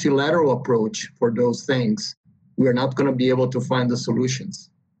a multilateral approach for those things, we're not going to be able to find the solutions.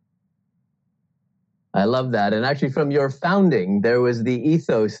 I love that. And actually, from your founding, there was the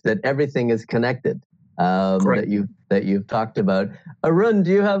ethos that everything is connected that you've talked about. Arun,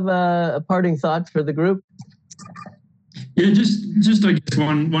 do you have a parting thought for the group? Yeah, just I guess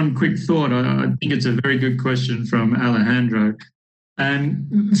one quick thought. I think it's a very good question from Alejandro.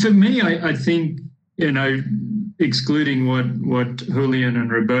 And for me, I think, excluding what Julian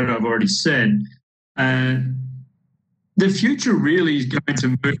and Roberto have already said, the future really is going to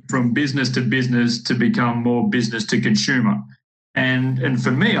move from business to become more business to consumer. And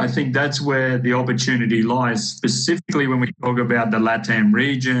for me, I think that's where the opportunity lies, specifically when we talk about the LATAM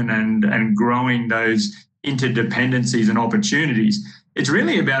region and growing those interdependencies and opportunities. It's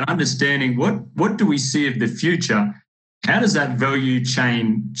really about understanding what do we see of the future? How does that value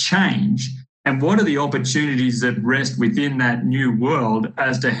chain change? And what are the opportunities that rest within that new world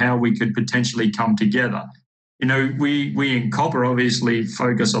as to how we could potentially come together? We in Copper obviously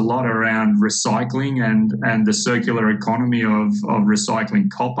focus a lot around recycling and the circular economy of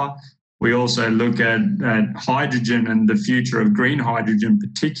recycling copper. We also look at hydrogen and the future of green hydrogen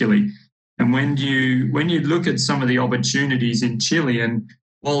particularly. And when you look at some of the opportunities in Chile, and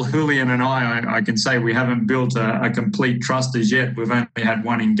while Julian and I can say we haven't built a complete trust as yet, we've only had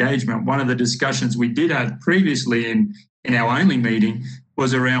one engagement. One of the discussions we did have previously in our only meeting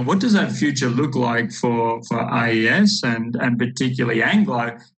was around what does that future look like for AES and particularly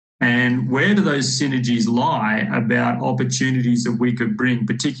Anglo, and where do those synergies lie about opportunities that we could bring,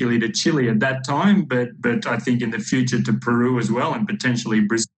 particularly to Chile at that time, but I think in the future to Peru as well and potentially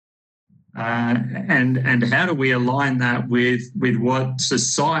Brazil. And how do we align that with what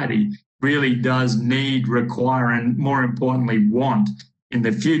society really does need, require, and more importantly want in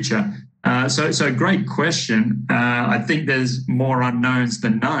the future? So great question. I think there's more unknowns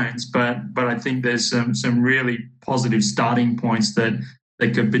than knowns, but I think there's some really positive starting points that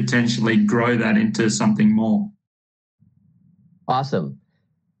could potentially grow that into something more. Awesome.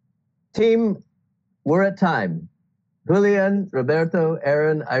 Team, we're at time. Julian, Roberto,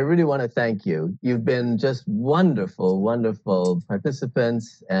 Aaron, I really want to thank you. You've been just wonderful, wonderful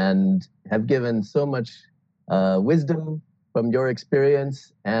participants and have given so much wisdom from your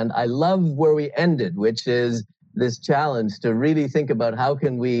experience. And I love where we ended, which is this challenge to really think about how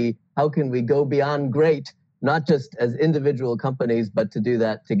can we go beyond great, not just as individual companies, but to do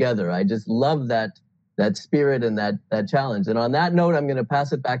that together. I just love that spirit and that challenge. And on that note, I'm going to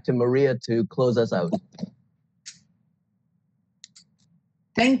pass it back to Maria to close us out.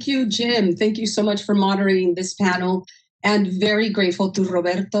 Thank you, Jim. Thank you so much for moderating this panel, and very grateful to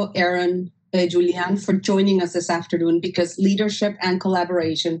Roberto, Aaron, Julian for joining us this afternoon, because leadership and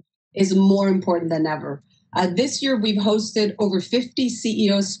collaboration is more important than ever. This year, we've hosted over 50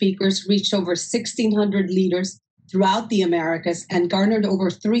 CEO speakers, reached over 1,600 leaders throughout the Americas, and garnered over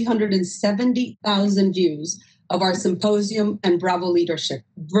 370,000 views of our Symposium and Bravo Leadership,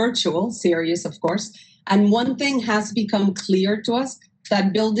 virtual series, of course. And one thing has become clear to us,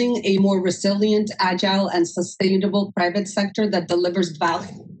 that building a more resilient, agile, and sustainable private sector that delivers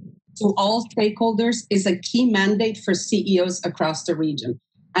value to all stakeholders is a key mandate for CEOs across the region,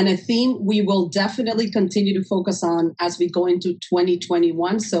 and a theme we will definitely continue to focus on as we go into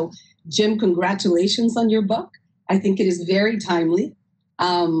 2021. So, Jim, congratulations on your book. I think it is very timely.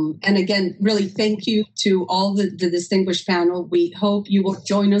 And again, really thank you to all the distinguished panel. We hope you will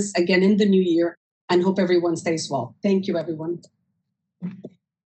join us again in the new year, and hope everyone stays well. Thank you, everyone.